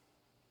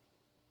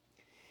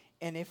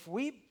 And if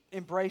we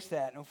embrace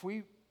that, and if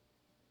we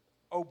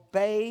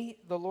obey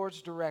the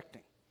Lord's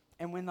directing,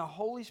 and when the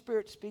Holy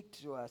Spirit speaks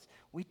to us,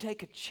 we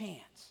take a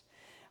chance.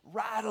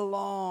 Ride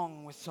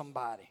along with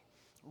somebody.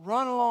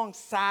 Run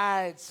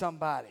alongside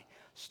somebody.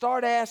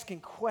 Start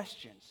asking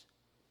questions.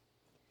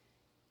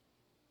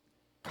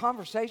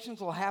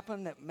 Conversations will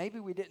happen that maybe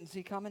we didn't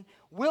see coming.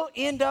 We'll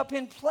end up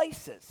in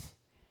places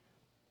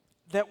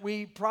that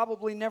we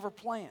probably never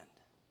planned.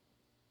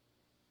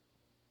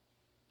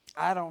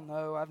 I don't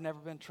know. I've never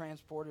been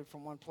transported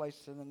from one place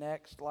to the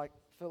next like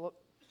Philip.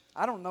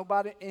 I don't know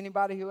about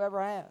anybody who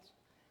ever has.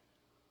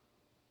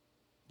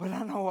 But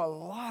I know a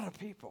lot of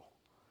people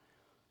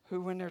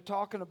who, when they're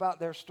talking about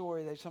their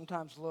story, they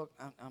sometimes look,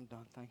 I'm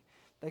done, thank you.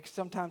 They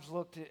sometimes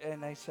look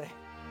and they say,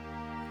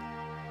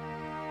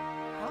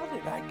 how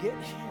did I get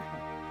here?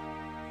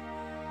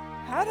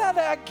 How did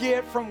I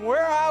get from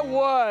where I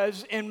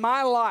was in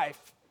my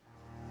life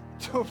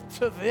to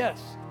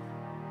this?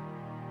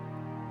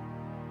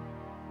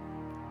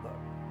 Look,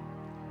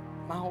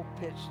 my whole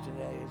pitch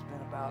today has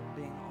been about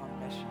being on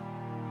mission.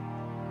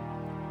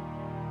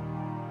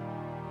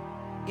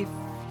 If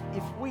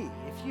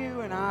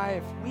you and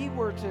I, if we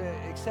were to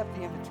accept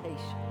the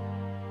invitation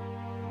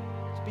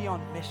to be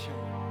on mission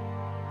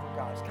for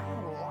God, it's kind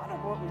of a lot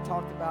of what we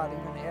talked about,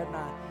 even Ed and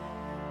I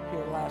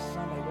here last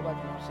Sunday. Go back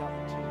and watch that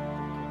one too.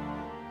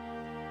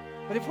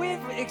 But if we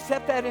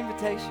accept that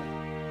invitation,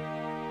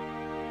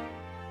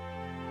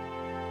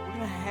 we're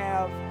going to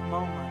have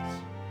moments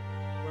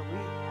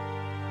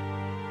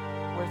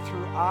where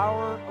through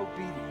our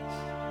obedience,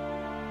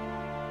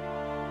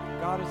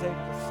 God is able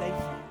to say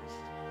things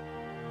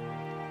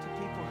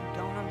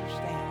don't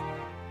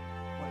understand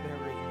what they're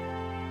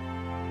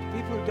reading. The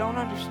people who don't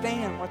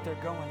understand what they're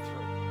going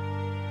through.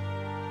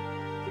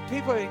 The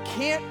people who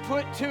can't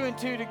put two and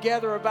two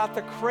together about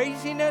the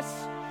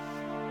craziness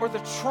or the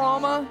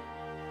trauma,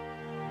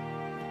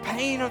 the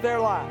pain of their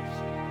lives,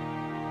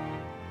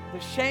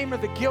 the shame or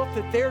the guilt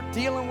that they're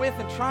dealing with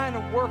and trying to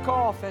work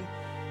off and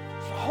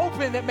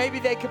hoping that maybe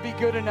they could be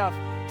good enough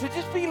to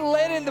just be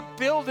led in the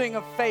building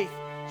of faith,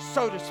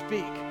 so to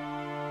speak.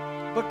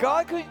 But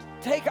God could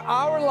take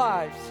our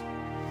lives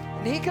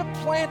and he could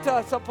plant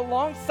us up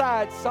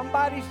alongside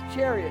somebody's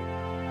chariot,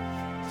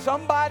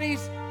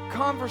 somebody's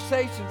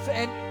conversations,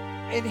 and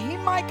he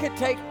might could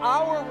take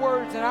our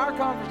words and our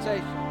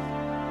conversations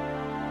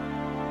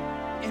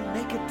and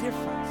make a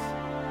difference.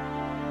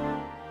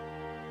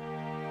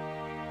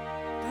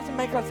 Doesn't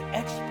make us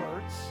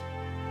experts,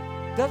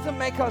 doesn't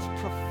make us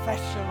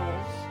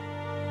professionals,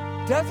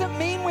 doesn't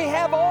mean we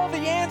have all the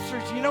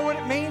answers. You know what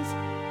it means?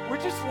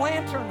 We're just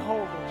lantern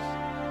holders.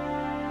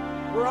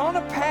 We're on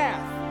a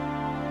path,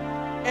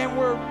 and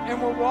we're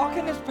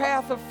walking this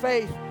path of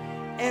faith,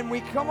 and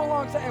we come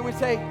alongside and we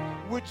say,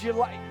 would you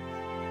like,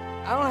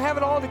 I don't have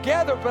it all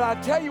together, but I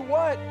tell you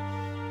what,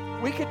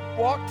 we could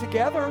walk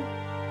together,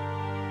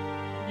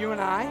 you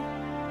and I.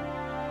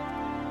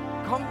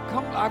 Come,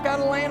 I've got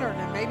a lantern,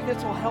 and maybe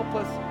this will help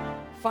us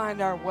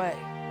find our way.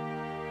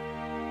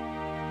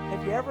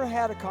 Have you ever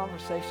had a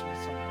conversation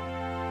with someone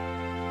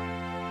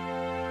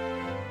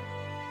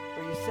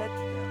where you said to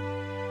them,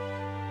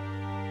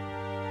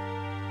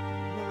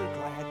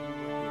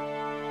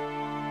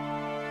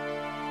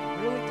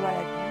 really glad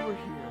you were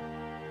here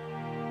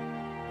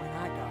when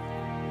I got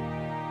here?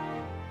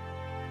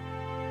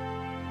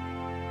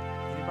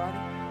 Anybody?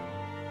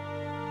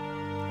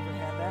 Ever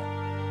had that? I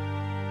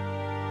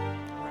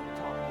remember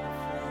talking to a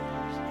friend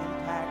whose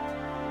impact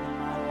in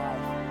my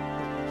life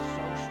has been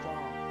so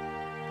strong.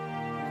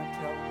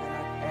 And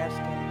I asked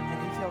him, and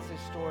he tells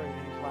his story, and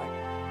he's like,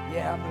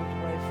 yeah, I moved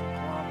away from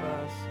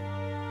Columbus,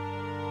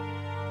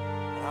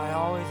 but I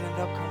always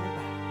end up coming back.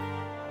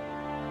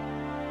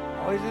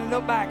 Always ended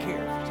up back here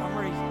for some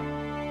reason.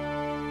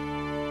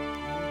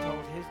 And he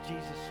told his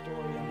Jesus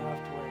story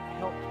enough to where it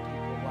helped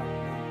people like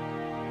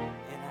me.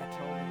 And I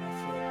told him, I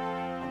said,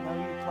 I know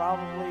you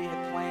probably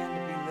had planned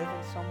to be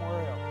living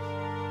somewhere else.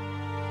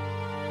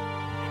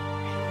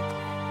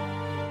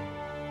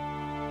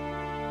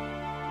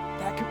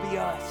 That could be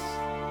us.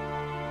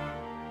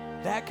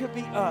 That could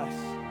be us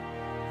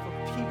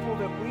people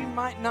that we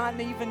might not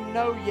even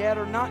know yet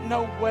or not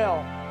know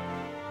well.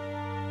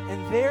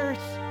 And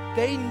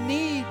they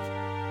need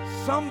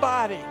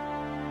somebody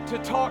to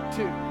talk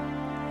to.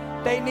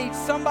 They need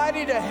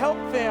somebody to help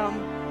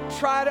them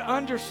try to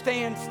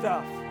understand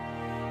stuff.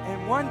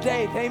 And one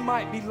day they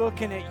might be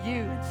looking at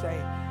you and say,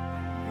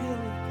 I'm really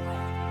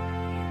glad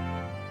you're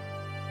here.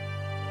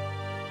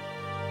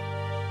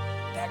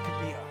 That could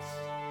be us.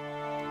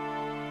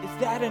 Is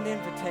that an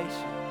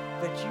invitation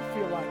that you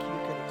feel like you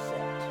could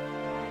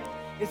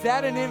accept? Is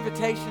that an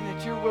invitation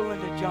that you're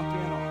willing to jump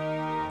in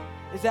on?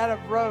 Is that a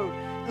road?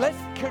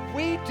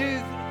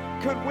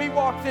 Could we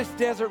walk this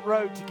desert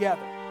road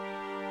together?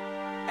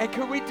 And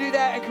could we do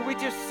that? And could we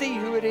just see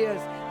who it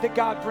is that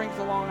God brings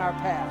along our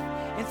path?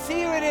 And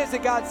see who it is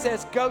that God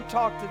says, go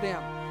talk to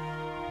them.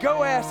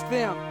 Go ask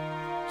them.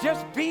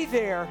 Just be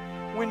there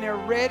when they're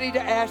ready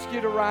to ask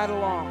you to ride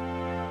along.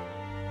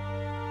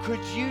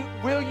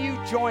 Will you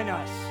join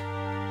us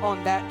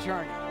on that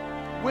journey?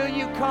 Will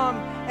you come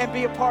and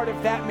be a part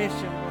of that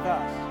mission with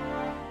us?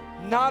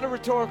 Not a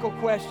rhetorical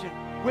question.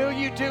 Will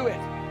you do it?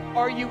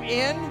 Are you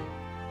in?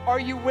 Are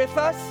you with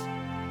us?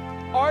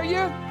 Are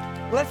you?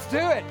 Let's do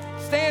it.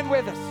 Stand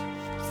with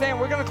us. Stand.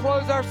 We're going to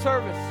close our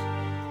service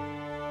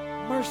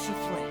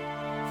mercifully.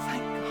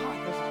 Thank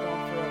God this is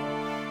going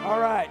forever. All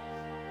right.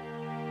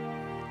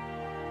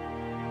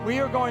 We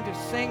are going to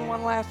sing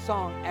one last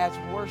song as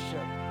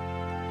worship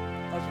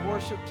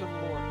to the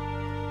Lord,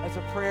 as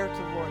a prayer to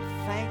the Lord,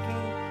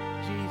 thanking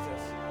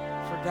Jesus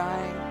for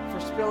dying, for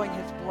spilling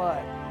his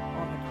blood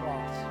on the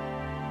cross.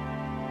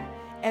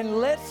 And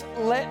let's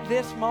let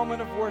this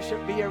moment of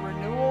worship be a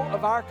renewal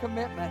of our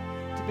commitment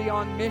to be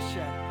on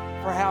mission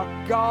for how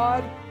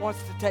God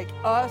wants to take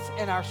us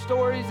and our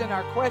stories and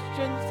our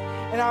questions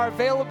and our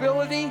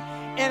availability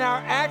and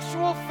our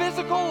actual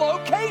physical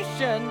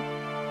location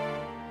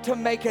to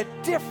make a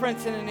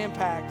difference and an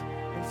impact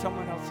in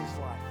someone else's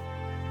life.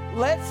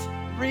 Let's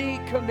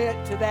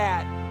recommit to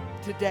that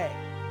today.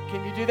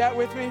 Can you do that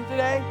with me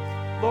today?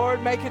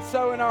 Lord, make it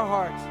so in our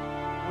hearts.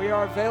 We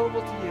are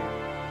available to you.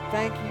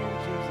 Thank you,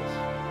 Jesus.